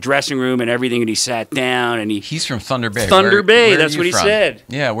came into my dressing room and everything, and he sat down and he's from Thunder Bay. Thunder Bay, where are that's you what he from? said.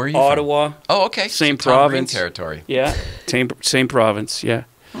 Yeah, where are you Ottawa. from? Oh, okay. Same So Tom Green province. territory. Yeah, same province. Yeah,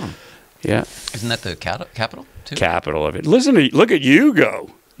 yeah. Isn't that the capital too? Capital of it. Look at you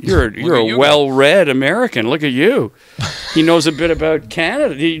go. You're at a you well-read American. Look at you. He knows a bit about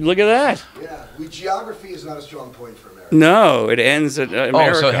Canada. Look at that. Yeah, geography is not a strong point for America. No, it ends at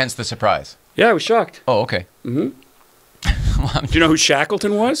America. Oh, so hence the surprise. Yeah, I was shocked. Oh, okay. Mm-hmm. Do you know who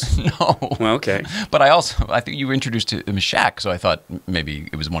Shackleton was? No. Well, okay. But I think you introduced him as Shaq, so I thought maybe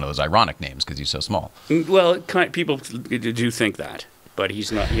it was one of those ironic names because he's so small. Well, people do think that, but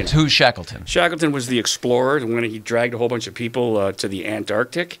he's not. So who's Shackleton? Shackleton was the explorer, and when he dragged a whole bunch of people to the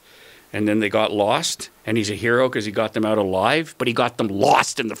Antarctic, and then they got lost. And he's a hero because he got them out alive, but he got them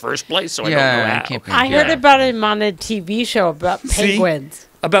lost in the first place. So I don't know how. I heard about him on a TV show about penguins.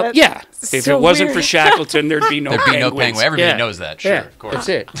 If so it wasn't weird. for Shackleton, there'd be no penguins. No penguin. Everybody knows that. Sure, of course. That's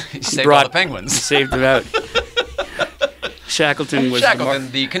it. He saved all the penguins. Saved them out. Shackleton was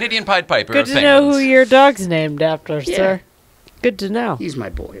the Canadian Pied Piper Good of to penguins. know who your dog's named after, sir. Good to know. He's my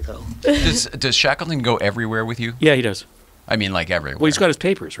boy, though. Does Shackleton go everywhere with you? Yeah, he does. I mean, like everywhere. Well, he's got his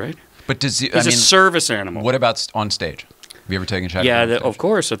papers, right? But does he? He's a service animal. What about on stage? Have you ever taken Shackleton? Yeah, of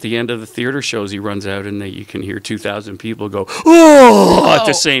course. At the end of the theater shows, he runs out and you can hear 2,000 people go, oh, at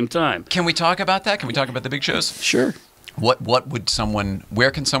the same time. Can we talk about that? Can we talk about the big shows? Sure.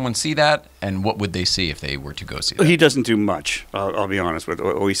 Where can someone see that, and what would they see if they were to go see that? He doesn't do much, I'll be honest with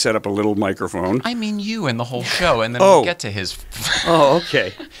you. We set up a little microphone. I mean you and the whole show, and then we'll get to his... Oh,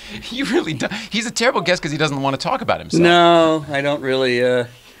 okay. You really do. He's a terrible guest because he doesn't want to talk about himself. No, I don't really...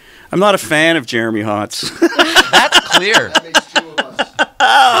 I'm not a fan of Jeremy Hotz. That's clear. That makes 2 of us.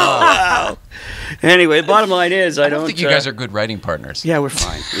 Oh, wow. Anyway, bottom line is I don't think you guys are good writing partners. Yeah, we're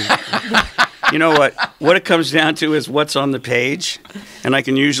fine. You know what? What it comes down to is what's on the page, and I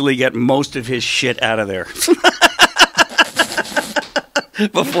can usually get most of his shit out of there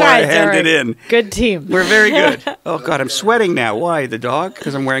before I hand it in. Good team. We're very good. Oh, God, I'm sweating now. Why? The dog?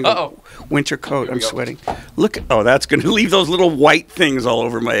 Because I'm wearing a winter coat. I'm sweating. Look. Oh, that's going to leave those little white things all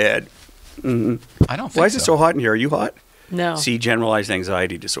over my head. Mm-hmm. I don't think Why is it so hot in here? Are you hot? No. See, generalized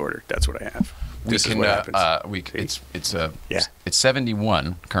anxiety disorder. That's what I have. This is what happens. It's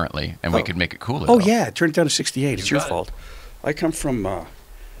 71 currently, and we could make it cooler. Oh, yeah. Turn it down to 68. It's your fault. I come from, I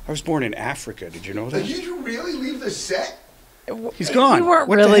was born in Africa. Did you know that? Did you really leave the set? He's gone. You weren't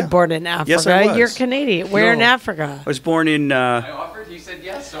really born in Africa. Yes, I was. You're Canadian. Where in Africa? I was born in... I offered, he said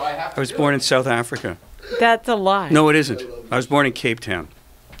yes, so I have to. I was born in South Africa. That's a lie. No, it isn't. I was born in Cape Town.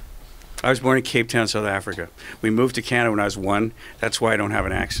 I was born in Cape Town, South Africa. We moved to Canada when I was 1. That's why I don't have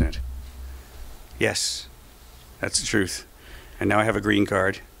an accent. Yes, that's the truth. And now I have a green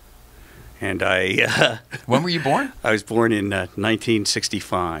card. And I... When were you born? I was born in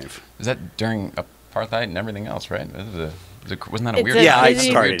 1965. Is that during apartheid and everything else, right? Wasn't that a weird time? Yeah, I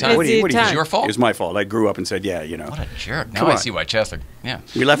started. started. What do you think? It was your fault? It was my fault. I grew up and said, yeah, you know. What a jerk. Now I see why Chassler... Yeah.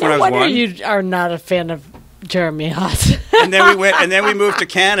 We left when I No was wonder 1. you are not a fan of Jeremy Hotz. And then we moved to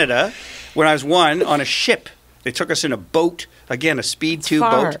Canada when I was 1 on a ship. They took us in a boat, again, a speed tube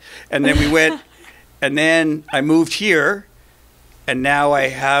boat. And then we went And then I moved here, and now I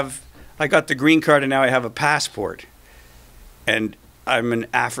got the green card, and now I have a passport. And I'm an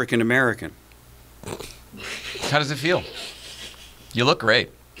African American. How does it feel? You look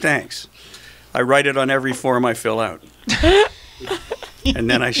great. Thanks. I write it on every form I fill out. And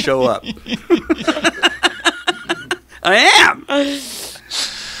then I show up.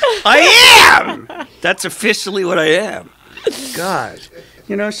 I am. That's officially what I am. God.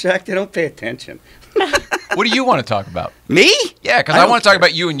 You know, Shaq, they don't pay attention. What do you want to talk about? Me? Yeah, because I want to talk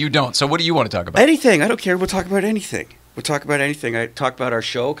about you and you don't. So what do you want to talk about? Anything. I don't care. We'll talk about anything. I talk about our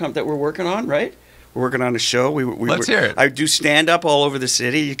show that we're working on, right? We're working on a show. Let's hear it. I do stand-up all over the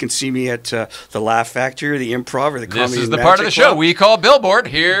city. You can see me at the Laugh Factory or the Improv or the Comedy This is the Magic part of the show Club. we call Billboard.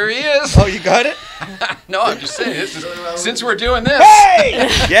 Here he is. Oh, you got it? No, I'm just saying. Since we're doing this. Hey!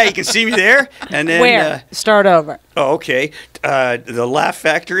 Yeah, you can see me there. And then Where? Start over. Oh, okay. The Laugh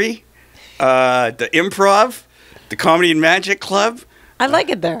Factory, the Improv, the Comedy and Magic Club. I like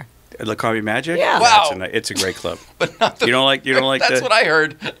it there. The Comedy Magic? Yeah. Wow. It's a great club. But not the, You don't like That's what I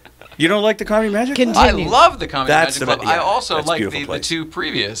heard. You don't like the Comedy Magic Club? Continue. I love the Comedy That's Magic Club. the- yeah, I also that's a like beautiful the place. two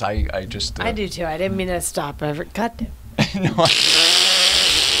previous. I just. I do too. I didn't mean to stop. I got to. No,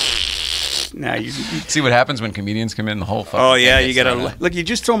 Nah, you see what happens when comedians come in. The whole. Oh fucking yeah, thing you gets gotta thrown out. look. You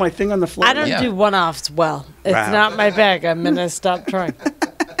just throw my thing on the floor. I don't Yeah. do one-offs well. It's Wow. not my bag. I'm gonna stop trying.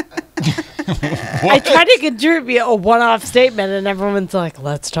 I try to contribute a one-off statement, and everyone's like,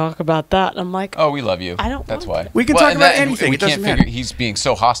 "Let's talk about that." And I'm like, Oh, we love you. I don't That's want why. We can Well, talk and about and anything. We It doesn't can't matter. figure. He's being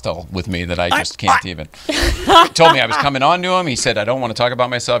so hostile with me that I just can't even. He told me I was coming on to him. He said I don't want to talk about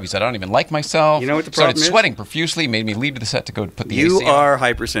myself. He said I don't even like myself. You know what the Started problem is? sweating profusely. Made me leave the set to go put the You AC on. are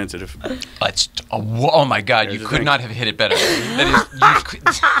hypersensitive. Oh my God! There's You the could thing. not have hit it better. That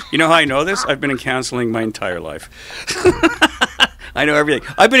is. You know how I know this? I've been in counseling my entire life. I know everything.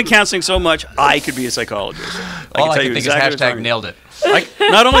 I've been in counseling so much, I could be a psychologist. All I can think exactly is what's wrong hashtag with nailed it.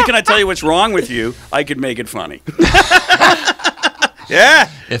 you. Not only can I tell you what's wrong with you, I could make it funny. Yeah.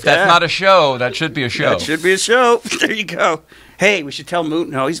 If that's not a show, that should be a show. That should be a show. There you go. Hey, we should tell Moon.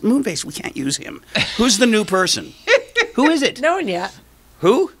 No, he's Moonbase. We can't use him. Who's the new person? Who is it? no one yet.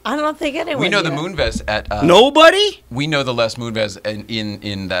 Who? I don't think anyone. We know the yet. Moonves at. Nobody? We know the Les Moonves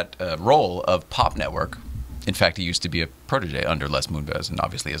in that role of Pop Network. In fact, he used to be a protege under Les Moonves, and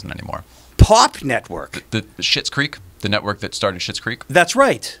obviously isn't anymore. Pop Network. The Schitt's Creek, the network that started Schitt's Creek. That's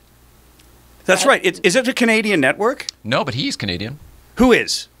right. That's right. Is it a Canadian network? No, but he's Canadian. Who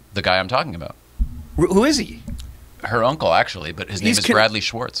is? The guy I'm talking about. Who is he? Her uncle, actually, but his name He's is Can- Bradley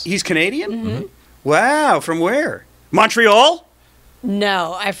Schwartz. He's Canadian? Mm-hmm. Wow. From where? Montreal?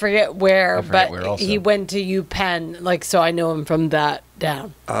 No, I forget where, I forget but where also. he went to UPenn, like, so I know him from that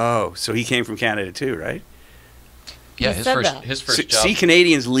down. Oh, so he came from Canada too, right? Yeah, He his said first that. his first job. See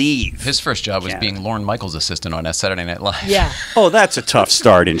Canadians leave. His first job was Canada. being Lorne Michaels' assistant on Saturday Night Live. Yeah. Oh, that's a tough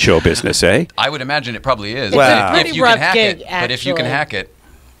start in show business, eh? I would imagine it probably is. Wow. But It's a if pretty you can rough hack gig, it, but if you can actually. hack it,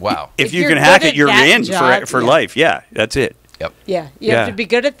 wow. If you you're can good hack at it, you're that in job, for yeah. life. Yeah, that's it. Yep. Yeah, you Yeah. have to be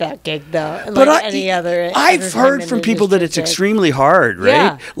good at that gig, though. But Like any other. I've heard entertainment from people that it's industry gig. extremely hard, right?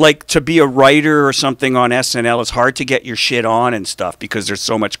 Yeah. Like to be a writer or something on SNL, it's hard to get your shit on and stuff because there's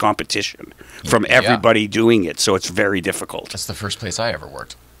so much competition from everybody doing it. So it's very difficult. That's the first place I ever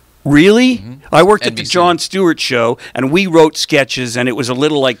worked. Really? I worked at the NBC. Jon Stewart show, and we wrote sketches, and it was a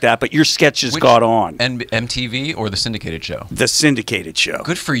little like that, but your sketches got on. MTV or the syndicated show? The syndicated show.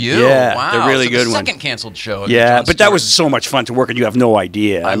 Good for you. Yeah, Wow. they're really So good the ones. second canceled show. of Yeah, Jon but that Stewart. was so much fun to work, and you have no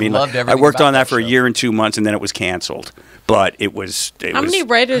idea. I mean, loved I everything worked about on that that for a show. year and 2 months, and then it was canceled. But it was. How many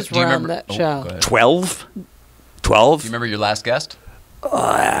writers Do you were on remember- that oh, show? go ahead. 12? Do 12? you remember your last guest?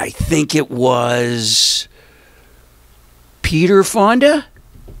 I think it was Peter Fonda.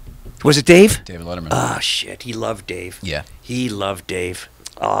 Was it Dave? David Letterman. Oh shit, he loved Dave. Yeah. He loved Dave.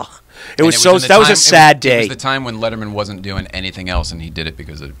 Oh, it And was in so. the That was time- a sad It day. was the time when Letterman wasn't doing anything else, and he did it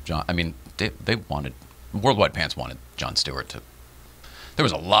because of John. I mean, they wanted Worldwide Pants wanted Jon Stewart to. There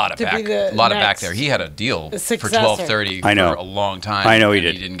was a lot of To be back, the a lot of back next there. He had a deal for successor. 12:30 I know. for a long time. I know he and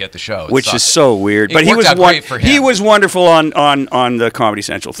did. He didn't get the show, It Which sucked. is so weird, It but he worked was out great for him. He was wonderful on the Comedy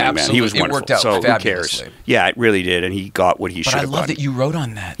Central thing, man. He was Absolutely. It wonderful. worked out so who cares? fabulously. Yeah, it really did, and he got what he should But I have love gotten. that you wrote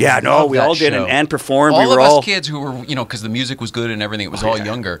on that. Yeah, I no, love we that all did, show. and performed. All we were of all us kids who were, because the music was good and everything, it was all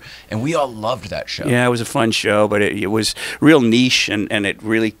younger, and we all loved that show. Yeah, it was a fun show, but it was real niche, and it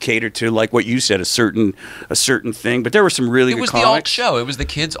really catered to, like what you said, a certain thing. But there were some really It good was the alt comics. show. It was the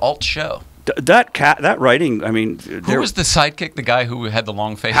kids' alt show. That writing, I mean, Who was the sidekick? The guy who had the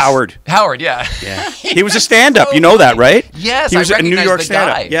long face? Howard. Howard, yeah. Yeah, he was a stand-up. You know that, right? Yes, he was I a New recognize York the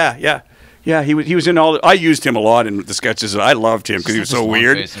stand-up. guy. Yeah, yeah. Yeah, he was in all. I used him a lot in the sketches. I loved him because he was so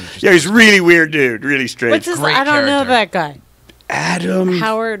weird. Just Yeah, he's really weird, dude. Really strange. What's his? I don't know that guy. Adam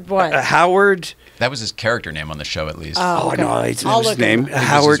Howard. What? Howard. That was his character name on the show, at least. Oh, okay. no, it's his name.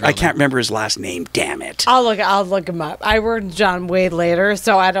 Howard. I can't remember his last name. Damn it. I'll look him up. I worked with John way later,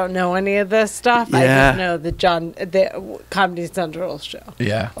 so I don't know any of this stuff. Yeah. I just know the Comedy Central show.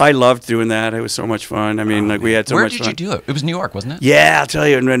 Yeah. I loved doing that. It was so much fun. I mean, we had so Where much fun. did you do it? It was New York, wasn't it? Yeah, I'll tell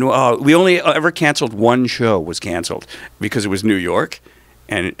you. And we only ever canceled one show was canceled because it was New York,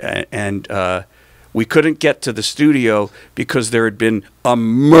 and we couldn't get to the studio because there had been a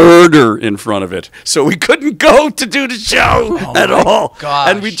murder in front of it, so we couldn't go to do the show at all. Gosh.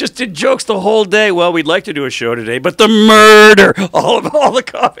 And we just did jokes the whole day. Well, we'd like to do a show today, but the murder! All the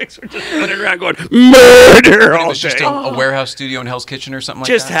comics were just running around going murder all It was day. just a warehouse studio in Hell's Kitchen or something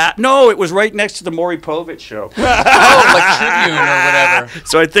Just like that? no, it was right next to the Maury Povich show. Oh, like Tribune or whatever.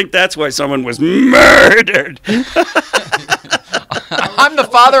 So I think that's why someone was murdered. I'm the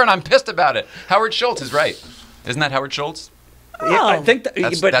father, and I'm pissed about it. Howard Schultz is right. Isn't that Howard Schultz? Yeah, I think that,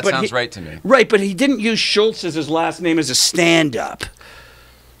 That sounds right to me. Right, but he didn't use Schultz as his last name as a stand-up.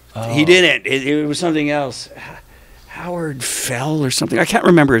 He didn't. It was something else. Howard Fell or something. I can't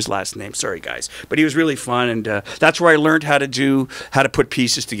remember his last name. Sorry, guys. But he was really fun, and that's where I learned how to put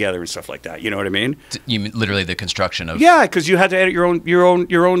pieces together and stuff like that. You know what I mean? You mean literally the construction of... Yeah, because you had to edit your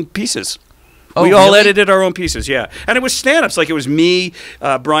own pieces. Oh, we all really? edited our own pieces, yeah. And it was stand-ups. Like, it was me,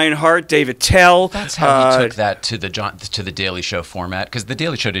 Brian Hart, David Tell. That's how he took that to the Daily Show format, because the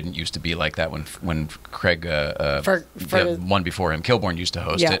Daily Show didn't used to be like that when Craig, one before him, Kilborn used to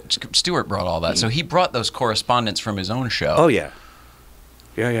host it. Stewart brought all that. So he brought those correspondents from his own show. Oh, yeah.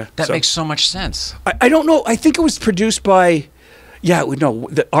 Yeah. That makes so much sense. I don't know. I think it was produced by... Yeah, no.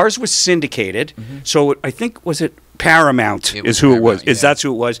 Ours was syndicated. So I think, was it... Paramount is who it was. That's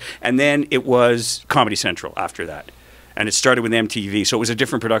who it was. And then it was Comedy Central after that. And it started with MTV. So it was a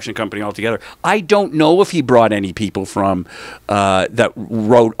different production company altogether. I don't know if he brought any people from that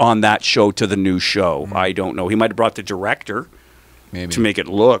wrote on that show to the new show. I don't know. He might have brought the director to make it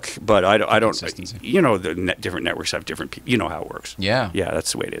look, but I don't. You know, the different networks have different people. You know how it works. Yeah. Yeah,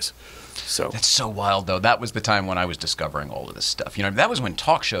 that's the way it is. So that's so wild, though. That was the time when I was discovering all of this stuff. You know, that was when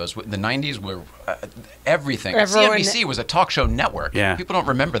talk shows, the 90s were everything. CNBC was a talk show network. Yeah. People don't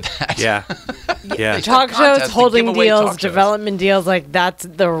remember that. Yeah. Yeah. Talk shows, holding deals, development deals, like that's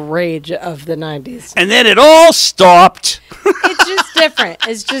the rage of the 90s. And then it all stopped. It's just different.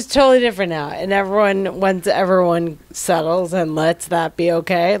 It's just totally different now. And once everyone settles and lets that be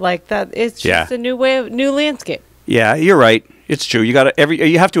okay, like that, it's just a new landscape. Yeah, you're right. It's true. You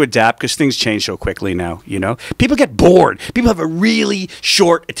have to adapt because things change so quickly now. You know, people get bored. People have a really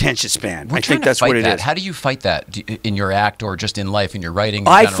short attention span. I think that's what it is. How do you fight that in your act or just in life, in your writing?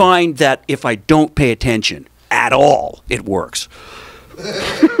 I find that if I don't pay attention at all, it works.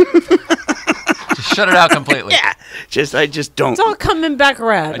 Just shut it out completely. Yeah, I just don't. It's all coming back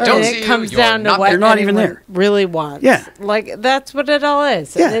around. I don't and see it comes you. down to You're what You're not even there. really wants. Yeah. Like, that's what it all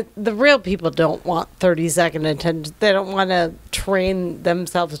is. Yeah. And the real people don't want 30-second attention. They don't want to train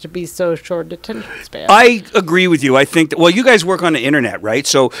themselves to be so short attention span. I agree with you. I think that, well, you guys work on the internet, right?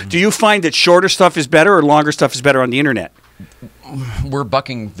 So do you find that shorter stuff is better or longer stuff is better on the internet? We're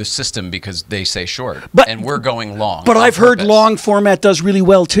bucking the system because they say short, and we're going long. But I've heard long format does really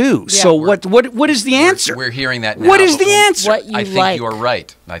well too. Yeah. So what is the answer? We're hearing that now. What is the answer? What you I think like. you're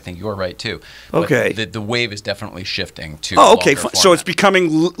right. I think you're right too. Okay. But the wave is definitely shifting to. Oh, okay. longer So it's format.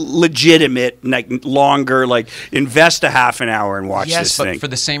 becoming legitimate, like longer. Like invest a half an hour and watch this but thing. for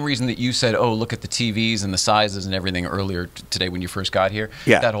the same reason that you said, "Oh, look at the TVs and the sizes and everything" earlier today when you first got here.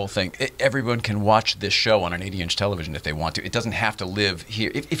 Yeah. That whole thing. Everyone can watch this show on an 80-inch television if they want to. It doesn't have to live here.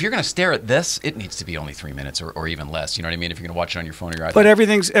 If you're going to stare at this, it needs to be only 3 minutes or even less. You know what I mean? If you're going to watch it on your phone or your iPad. But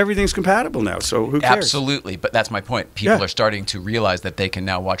everything's compatible now. So who cares? Absolutely. But that's my point. People are starting to realize that they can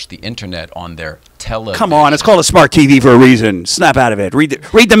now watch the internet on their television. Come on, it's called a smart TV for a reason. Snap out of it. Read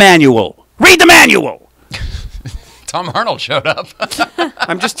the manual. Read the manual. Tom Arnold showed up.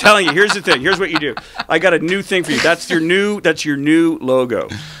 I'm just telling you. Here's the thing. Here's what you do. I got a new thing for you. That's your new logo.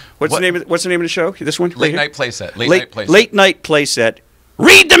 What's the name of the show? This one? Late Night Playset. Late Night Playset.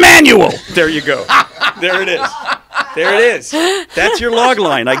 Read the manual. There you go. There it is. There it is. That's your log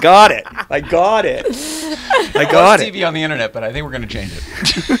line. I got it. I got it. TV on the internet, but I think we're going to change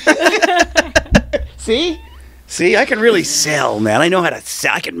it. See, I can really sell, man. I know how to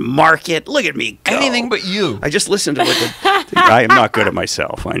sell. I can market. Look at me go. Anything but you. I just listened to I am not good at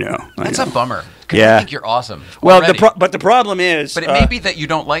myself. I know. That's a bummer. Yeah. I think you're awesome. Well, already. but the problem is... But it may be that you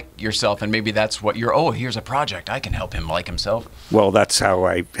don't like yourself, and maybe that's what you're... Oh, here's a project. I can help him like himself. Well, that's how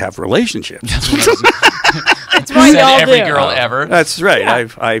I have relationships. That's why y'all every do. girl ever. That's right. Yeah.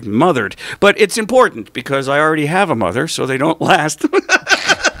 I've mothered. But it's important because I already have a mother, so they don't last.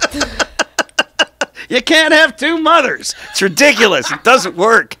 You can't have two mothers. It's ridiculous. It doesn't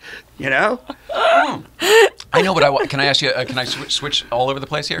work. You know? I know what I want. Can I ask you, can I switch all over the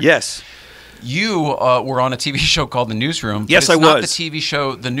place here? Yes. You were on a TV show called The Newsroom. Yes, but it's I not was. the TV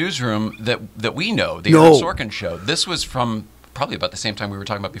show The Newsroom that we know, the No. Aaron Sorkin show. This was from probably about the same time we were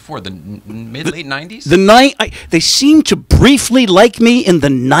talking about before, the late 90s? They seemed to briefly like me in the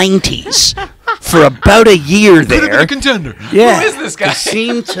 90s for about a year there. Could have been a contender. Yeah. Who is this guy? They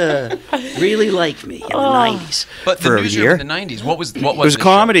seemed to really like me in the 90s But for The a Newsroom year. in the 90s, what was It was this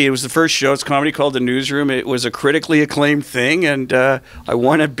comedy. show? It was the first show. It's a comedy called The Newsroom. It was a critically acclaimed thing, and I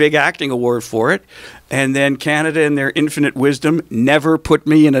won a big acting award for it. And then Canada, in their infinite wisdom, never put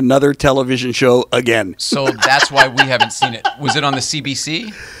me in another television show again. So that's why we haven't seen it. Was it on the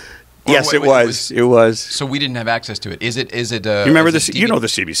CBC? Or Yes, it was. It was. So we didn't have access to it. Is it? You remember is it you know the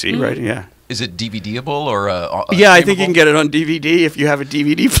CBC, right? Yeah. Is it DVDable or? Yeah, I think you can get it on DVD if you have a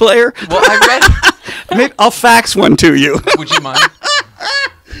DVD player. Well, I read. Maybe I'll fax one to you. Would you mind?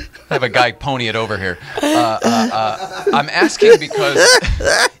 I have a guy pony it over here. I'm asking because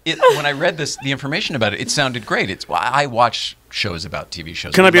when I read the information about it, it sounded great. I watch shows about TV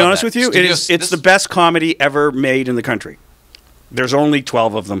shows. Can I be love honest that. with you? Studios- It's the best comedy ever made in the country. There's only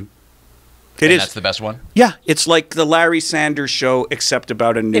 12 of them. It and is. That's the best one. Yeah, it's like the Larry Sanders Show, except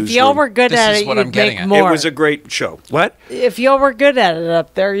about a newsroom. If y'all were good This at is it, what I'm you'd getting make at. more. It was a great show. What? If y'all were good at it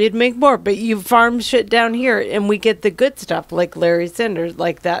up there, you'd make more. But you farm shit down here, and we get the good stuff like Larry Sanders,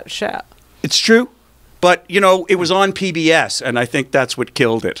 like that show. It's true. But, you know, it was on PBS, and I think that's what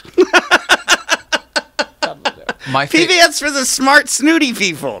killed it. My PBS for the smart, snooty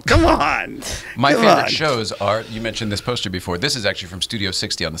people. Come on. My Come favorite on. shows are, you mentioned this poster before. This is actually from Studio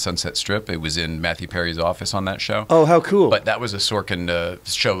 60 on the Sunset Strip. It was in Matthew Perry's office on that show. Oh, how cool. But that was a Sorkin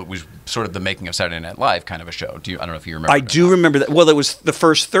show. It was sort of the making of Saturday Night Live kind of a show. I don't know if you remember. I do remember that. Well, it was the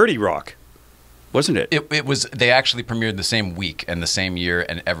first 30 Rock, wasn't it? It was. They actually premiered the same week and the same year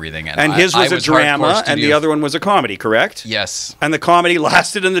and everything. And his was a drama, and the other one was a comedy, correct? Yes. And the comedy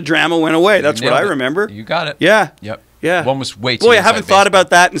lasted, and the drama went away. That's what I nailed it. remember. You got it. Yeah. Yep. Yeah. One was way too. Boy, I inside haven't thought baseball. about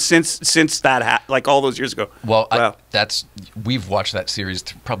that and since that like all those years ago. Well, Wow. we've watched that series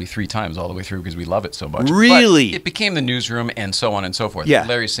probably 3 times all the way through because we love it so much. Really? But it became The Newsroom and so on and so forth. Yeah.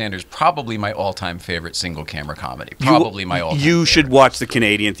 Larry Sanders, probably my all-time favorite single-camera comedy. Probably my all-time You should favorite. watch The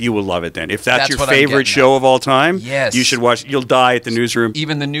Canadian. You will love it then. If that's your what I'm favorite getting show at. of all time, Yes. you should watch. You'll die at The Newsroom.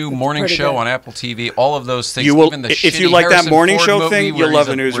 Even the new morning pretty show good. on Apple TV, all of those things. You will- even the if you shitty like that Harrison morning Ford show movie thing, where you'll love he's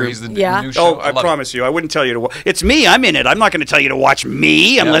The where Newsroom. he's the Yeah. new show. Oh, I love it. promise you. I wouldn't tell you to watch. It's me. I'm in it. I'm not going to tell you to watch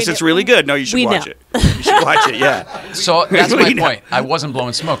me unless We it's know. really good. No, you should We watch know. it. You should watch it, yeah. So that's my We know. point. I wasn't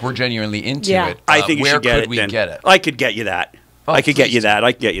blowing smoke. We're genuinely into Yeah. it. I think you where should get could it we then. get it? I could get you that. Oh, I could get please you do. that.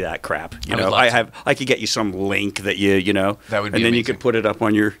 I could get you that crap. You I would know, love to. I could get you some link that you know. That would be And then you amazing. could put it up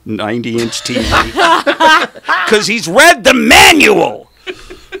on your 90-inch TV. Because he's read the manual.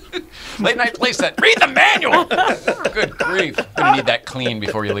 Late night playset. Read the manual. Good grief. Gonna need that clean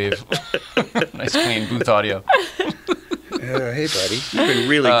before you leave. Nice clean booth audio. Hey, buddy. You've been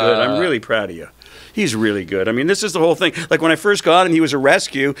really good. I'm really proud of you. He's really good. I mean, this is the whole thing. Like when I first got him, he was a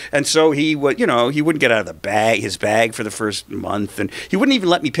rescue, and so he would, you know, he wouldn't get out of his bag for the first month, and he wouldn't even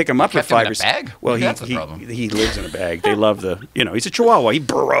let me pick him up Kept for 5 him in or a 6. bag? Well, That's the problem. he lives in a bag. They love the, you know, he's a Chihuahua. He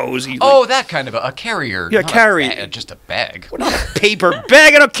burrows. He, Oh, that kind of a carrier. Yeah, not carry- a bag, just a bag. not a paper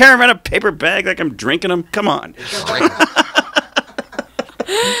bag. I don't care about a paper bag like I'm drinking them. Come on.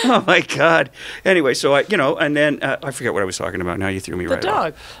 Oh my God. Anyway, so I, you know, and then I forget what I was talking about. Now you threw me The right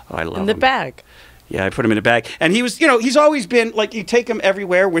dog. off. Oh, I love In the him. bag. Yeah, I put him in a bag. And he was, you know, he's always been, like, you take him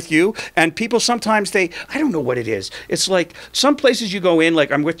everywhere with you, and people sometimes I don't know what it is. It's like some places you go in, like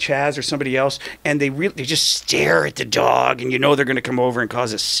I'm with Chaz or somebody else, and they just stare at the dog, and you know they're going to come over and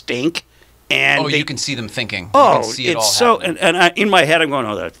cause a stink. And Oh, they, you can see them thinking. You oh, can see it all it's so, happening. and I, in my head I'm going,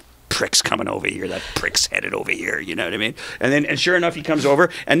 oh, that prick's coming over here, that prick's headed over here, you know what I mean? And sure enough, he comes over.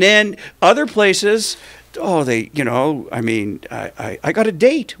 And then other places, oh, they, you know, I mean, I got a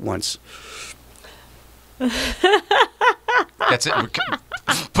date once. That's it.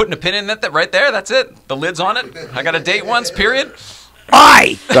 Putting a pin in that right there. That's it. The lid's on it. I got a date once. Period.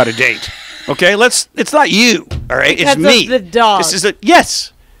 I got a date. Okay, it's not you. All right, Because it's me. of the dog. This is a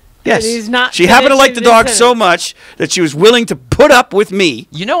yes. Yes. he's not she happened to like the dog finishing so his much that she was willing to put up with me.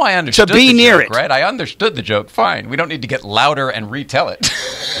 You know, I understood To be the near joke, it. right? I understood the joke. Fine. We don't need to get louder and retell it.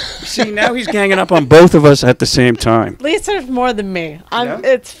 See, now he's ganging up on both of us at the same time. At least there's more than me.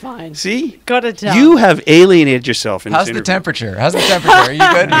 It's fine. See? Gotta tell. You have alienated yourself in How's this the interview. temperature? Are you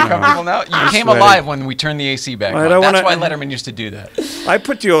good? Are you comfortable now? You came sweating. alive when we turned the AC back on. That's why Letterman used to do that. I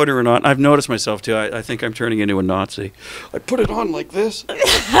put deodorant on. I've noticed myself, too. I think I'm turning into a Nazi. I put it on like this.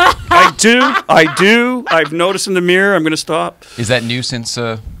 I do. I've noticed in the mirror. I'm going to stop. Is that new since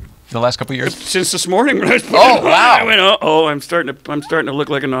the last couple of years? Since this morning when I was wow! I went, I'm starting to look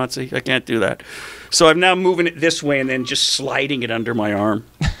like a Nazi. I can't do that. So I'm now moving it this way and then just sliding it under my arm.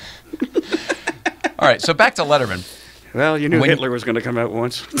 All right, so back to Letterman. Well, you knew Hitler was going to come out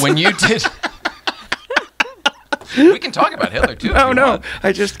once. When you did, we can talk about Hitler too. No,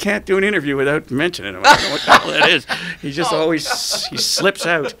 I just can't do an interview without mentioning him. I don't know what the hell that is. He just always he slips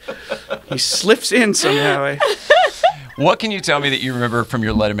out. He slips in somehow. What can you tell me that you remember from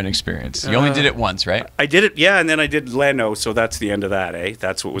your Letterman experience? You only did it once, right? I did it, yeah, and then I did Leno, so that's the end of that, eh?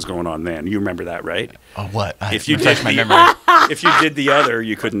 That's what was going on then. You remember that, right? Oh, what? If you did my memory. If you did the other,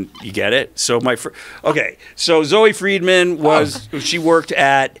 you get it. So okay. So Zoe Friedman was she worked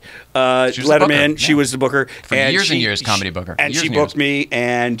at Letterman. She was the booker for years and years, comedy booker, and she booked me,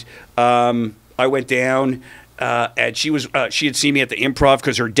 and I went down. And she had seen me at the Improv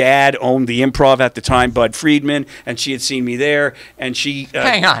because her dad owned the Improv at the time, Bud Friedman, and she had seen me there. And she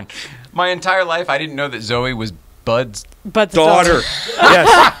hang on, my entire life I didn't know that Zoe was Bud's daughter.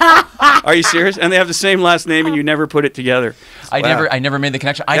 Yes. Are you serious? And they have the same last name, and you never put it together. I never made the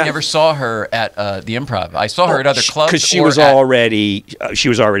connection. I never saw her at the Improv. I saw her at other clubs because she was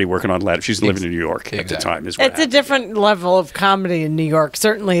already working on Letter. She's living in New York at the time. It's a different level of comedy in New York.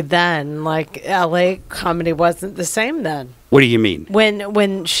 Certainly then, like L.A. comedy wasn't the same then. What do you mean?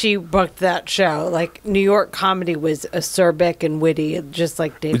 When she booked that show, like New York comedy was acerbic and witty, just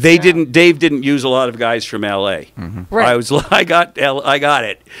like Dave. Dave didn't use a lot of guys from L.A. Mm-hmm. Right. I got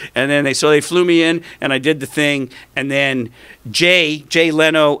it, and then they flew me in, and I did the thing, and then Jay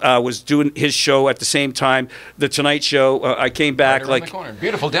Leno was doing his show at the same time, The Tonight Show. I came back right around the corner.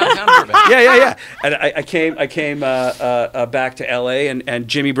 Beautiful downtown Burbank. yeah. And I came back to L.A. and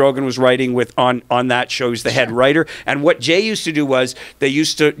Jimmy Brogan was writing on that show. He's the head writer, and what Jay used to do was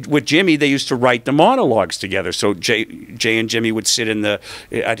with Jimmy they used to write the monologues together. So Jay and Jimmy would sit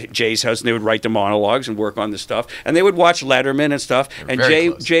at Jay's house and they would write the monologues and work on the stuff, and they would watch Letterman and stuff. And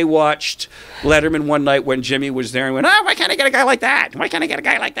Jay watched Letterman one night when Jimmy was there and went, why can't I get a guy like that? Why can't I get a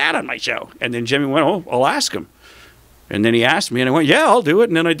guy like that on my show? And then Jimmy went, I'll ask him. And then he asked me, and I went, yeah, I'll do it.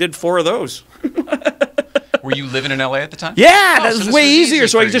 And then I did 4 of those. Were you living in LA at the time? Yeah, that was way easier.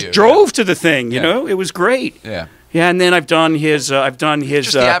 So I just drove to the thing. You know, it was great. Yeah. Yeah, and then I've done his.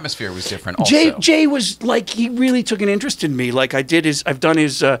 Just the atmosphere was different. Also. Jay was like, he really took an interest in me. Like I've done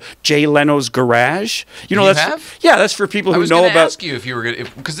his Jay Leno's Garage. You know, that's for people who know about. I was going to ask you if you were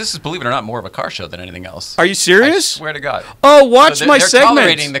because this is, believe it or not, more of a car show than anything else. Are you serious? I swear to God. Oh, watch my segment. They're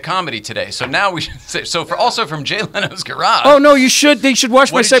tolerating the comedy today, so now we should say. So also from Jay Leno's Garage. Oh no, you should. They should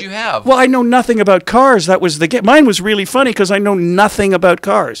watch my segment. What did you have? Well, I know nothing about cars. That was mine was really funny because I know nothing about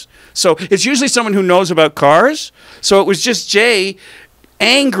cars. So it's usually someone who knows about cars. So it was just Jay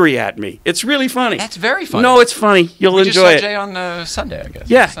angry at me. It's really funny. That's very funny. No, it's funny. You'll enjoy it. We just saw Jay on Sunday, I guess.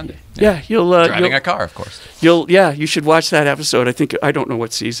 Yeah. Sunday. Yeah. You'll driving a car, of course. You should watch that episode. I don't know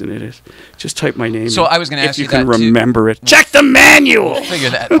what season it is. Just type my name. So I was going to ask you if you can that remember it. Check the manual. We'll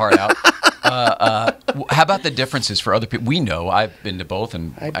figure that part out. How about the differences for other people? We know I've been to both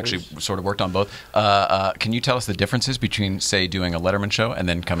and actually sort of worked on both. Can you tell us the differences between, say, doing a Letterman show and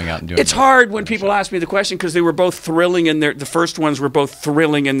then coming out and doing? It's hard when people ask me the question because they were both thrilling in the first ones were both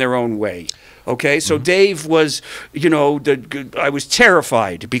thrilling in their own way. Okay, so Dave was, I was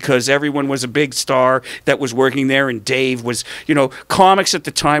terrified because everyone was a big star that was working there, and Dave was, comics at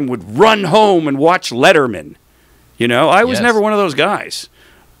the time would run home and watch Letterman. I was never one of those guys.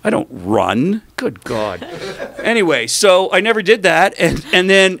 I don't run. Good God. Anyway, so I never did that, and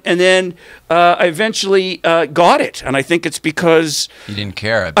then I eventually got it, and I think it's because you didn't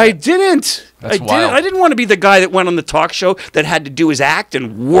care. I didn't. That's wild. I didn't want to be the guy that went on the talk show that had to do his act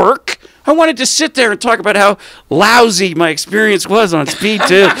and work. I wanted to sit there and talk about how lousy my experience was on Speed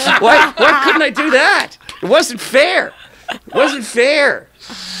 2. Why couldn't I do that? It wasn't fair. It wasn't fair.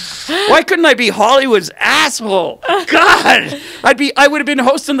 Why couldn't I be Hollywood's asshole? God, I would have been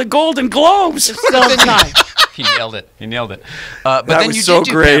hosting the Golden Globes. He nailed it. But that then was you so did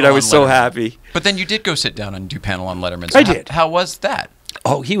do great. panel I was on so Letterman. happy. But then you did go sit down and do panel on Letterman. I did. How was that?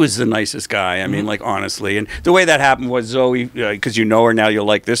 Oh, he was the nicest guy. I mean, like, honestly. And the way that happened was Zoe, because you know her now, you'll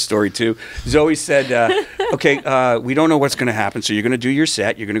like this story too. Zoe said, okay, we don't know what's going to happen, so you're going to do your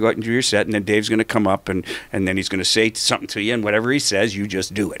set. You're going to go out and do your set, and then Dave's going to come up, and then he's going to say something to you, and whatever he says, you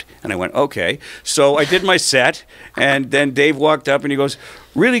just do it. And I went, okay. So I did my set, and then Dave walked up, and he goes,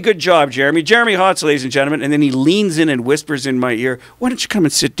 really good job, Jeremy. Jeremy Hotz, ladies and gentlemen. And then he leans in and whispers in my ear, why don't you come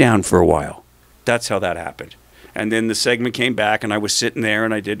and sit down for a while? That's how that happened. And then the segment came back, and I was sitting there,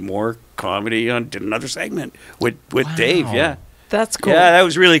 and I did more comedy, did another segment with Dave. Yeah, that's cool. Yeah, that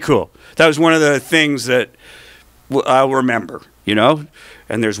was really cool. That was one of the things that I'll remember, you know.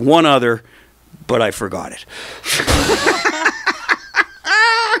 And there's one other, but I forgot it.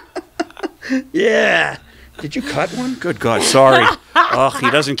 Yeah. Did you cut one? Good God, sorry. Oh, he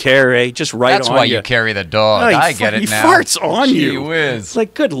doesn't care, eh? Just right That's on why you. you carry the dog. Oh, I get it now. He farts on Gee you. whiz.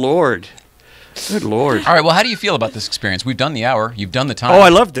 Like, good Lord. Good Lord. All right, well, how do you feel about this experience? We've done the hour. You've done the time. Oh, I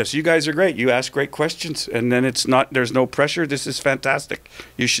love this. You guys are great. You ask great questions, and then there's no pressure. This is fantastic.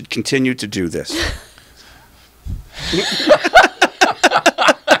 You should continue to do this.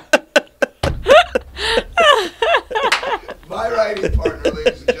 My writing partner,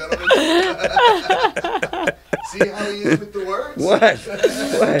 ladies and gentlemen. See how he is with the words? What?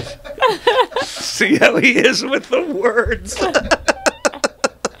 What? See how he is with the words.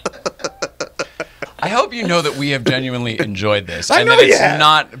 I hope you know that we have genuinely enjoyed this. I and know that it's you have.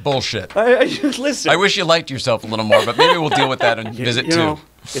 not bullshit. Listen. I wish you liked yourself a little more, but maybe we'll deal with that and visit you know, too.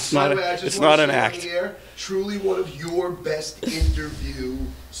 It's By not, the way, I just it's want not to an say on act. the air, truly one of your best interview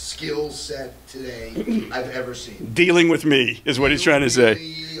skill set today I've ever seen. Dealing with me is what he's trying to say.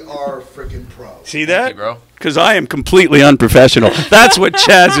 You are freaking pro. See that? you, bro. Because I am completely unprofessional. That's what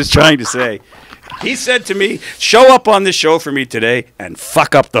Chaz is trying to say. He said to me, show up on the show for me today and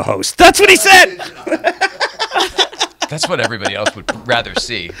fuck up the host. That's what he said. That's what everybody else would rather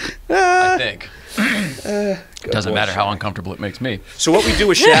see, I think. Doesn't matter how uncomfortable it makes me. So what we do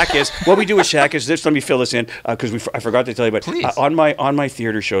with Shaq is this. Let me fill this in because I forgot to tell you. But on my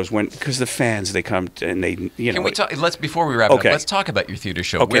theater shows, because the fans they come and they Can we talk? Before we wrap up, let's talk about your theater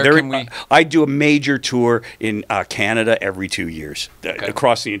show. Okay, Where can we? I do a major tour in Canada every 2 years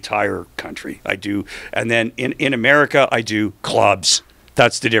across the entire country. I do, and then in America I do clubs.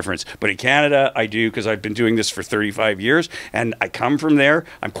 That's the difference. But in Canada, I do because I've been doing this for 35 years, and I come from there.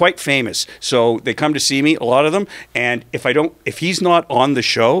 I'm quite famous, so they come to see me, a lot of them. And if he's not on the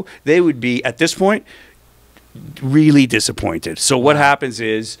show, they would be at this point really disappointed. So what happens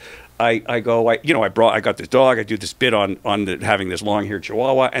is, I got this dog. I do this bit on having this long-haired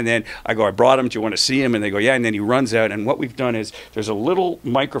Chihuahua, and then I brought him. Do you want to see him? And they go, yeah. And then he runs out. And what we've done is there's a little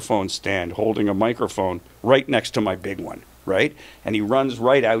microphone stand holding a microphone right next to my big one. Right? And he runs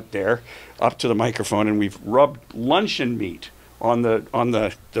right out there up to the microphone, and we've rubbed luncheon meat on the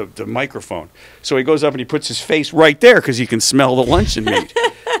microphone. So he goes up and he puts his face right there because he can smell the luncheon meat.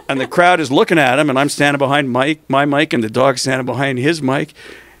 And the crowd is looking at him, and I'm standing behind my mic, and the dog's standing behind his mic.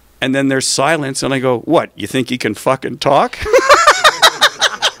 And then there's silence, and I go, what, you think he can fucking talk?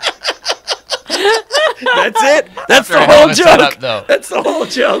 That's it. That's the whole joke. That's the whole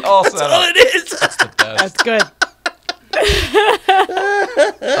joke. That's all it is. That's the best. That's good.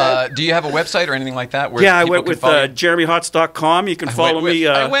 Do you have a website or anything like that? Where I went with JeremyHotz.com. You can follow me.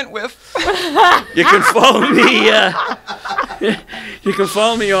 I went with. You can follow me. You can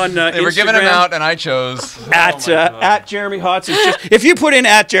follow me on Instagram. They were giving them out, and I chose at Jeremy Hotz. If you put in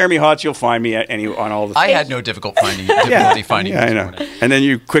at Jeremy Hotz, you'll find me on all the. I had no difficulty finding. I know. And then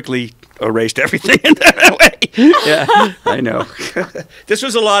you quickly erased everything in that way. Yeah, I know. This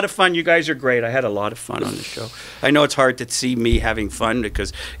was a lot of fun. You guys are great. I had a lot of fun on the show. I know it's hard to see me having fun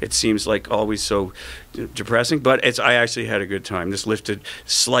because it seems like always so depressing, but I actually had a good time. This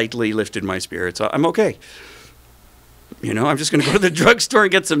slightly lifted my spirits. I'm okay. You know, I'm just going to go to the drugstore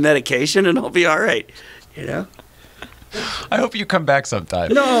and get some medication, and I'll be all right. You know. I hope you come back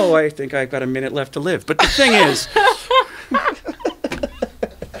sometime. No, I think I've got a minute left to live. But the thing is,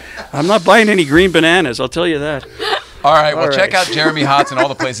 I'm not buying any green bananas, I'll tell you that. All right, well, check out Jeremy Hotz and all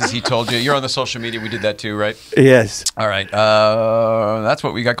the places he told you. You're on the social media. We did that too, right? Yes. All right. That's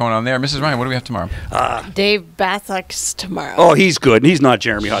what we got going on there. Mrs. Ryan, what do we have tomorrow? Dave Bathak's tomorrow. Oh, he's good. He's not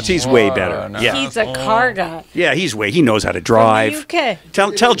Jeremy Hotz. He's way better. No. Yeah. He's a car guy. Yeah, he knows how to drive. From the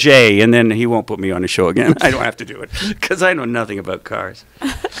UK. Tell Jay, and then he won't put me on the show again. I don't have to do it because I know nothing about cars.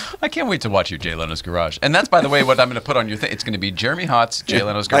 I can't wait to watch you, Jay Leno's Garage. And that's, by the way, what I'm going to put on your thing. It's going to be Jeremy Hotz, Jay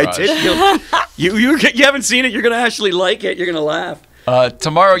Leno's Garage. I did. You haven't seen it. You're going to actually like it. You're going to laugh.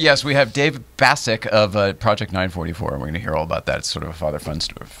 Tomorrow, yes, we have Dave Bassick of Project 944, and we're going to hear all about that. It's sort of a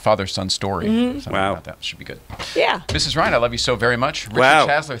father-son story. Something about that should be good. Yeah. Mrs. Ryan, I love you so very much. Richard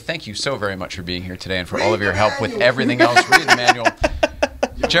Chassler, thank you so very much for being here today and for all of your help with everything else. Read the manual.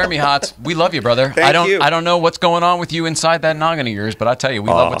 Jeremy Hotz, we love you, brother. Thank you. I don't know what's going on with you inside that noggin of yours, but I tell you, we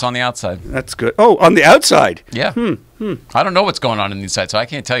love what's on the outside. That's good. Oh, on the outside? Yeah. I don't know what's going on the inside, so I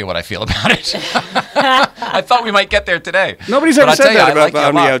can't tell you what I feel about it. I thought we might get there today. Nobody's ever said that about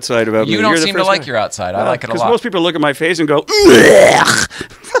on the outside about me. You don't seem to like your outside. I like it a lot. Because most people look at my face and go,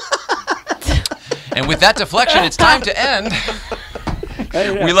 and with that deflection, it's time to end.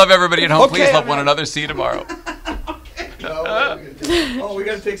 We love everybody at home. Please love one another. See you tomorrow. Oh, we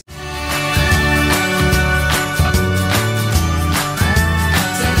got to take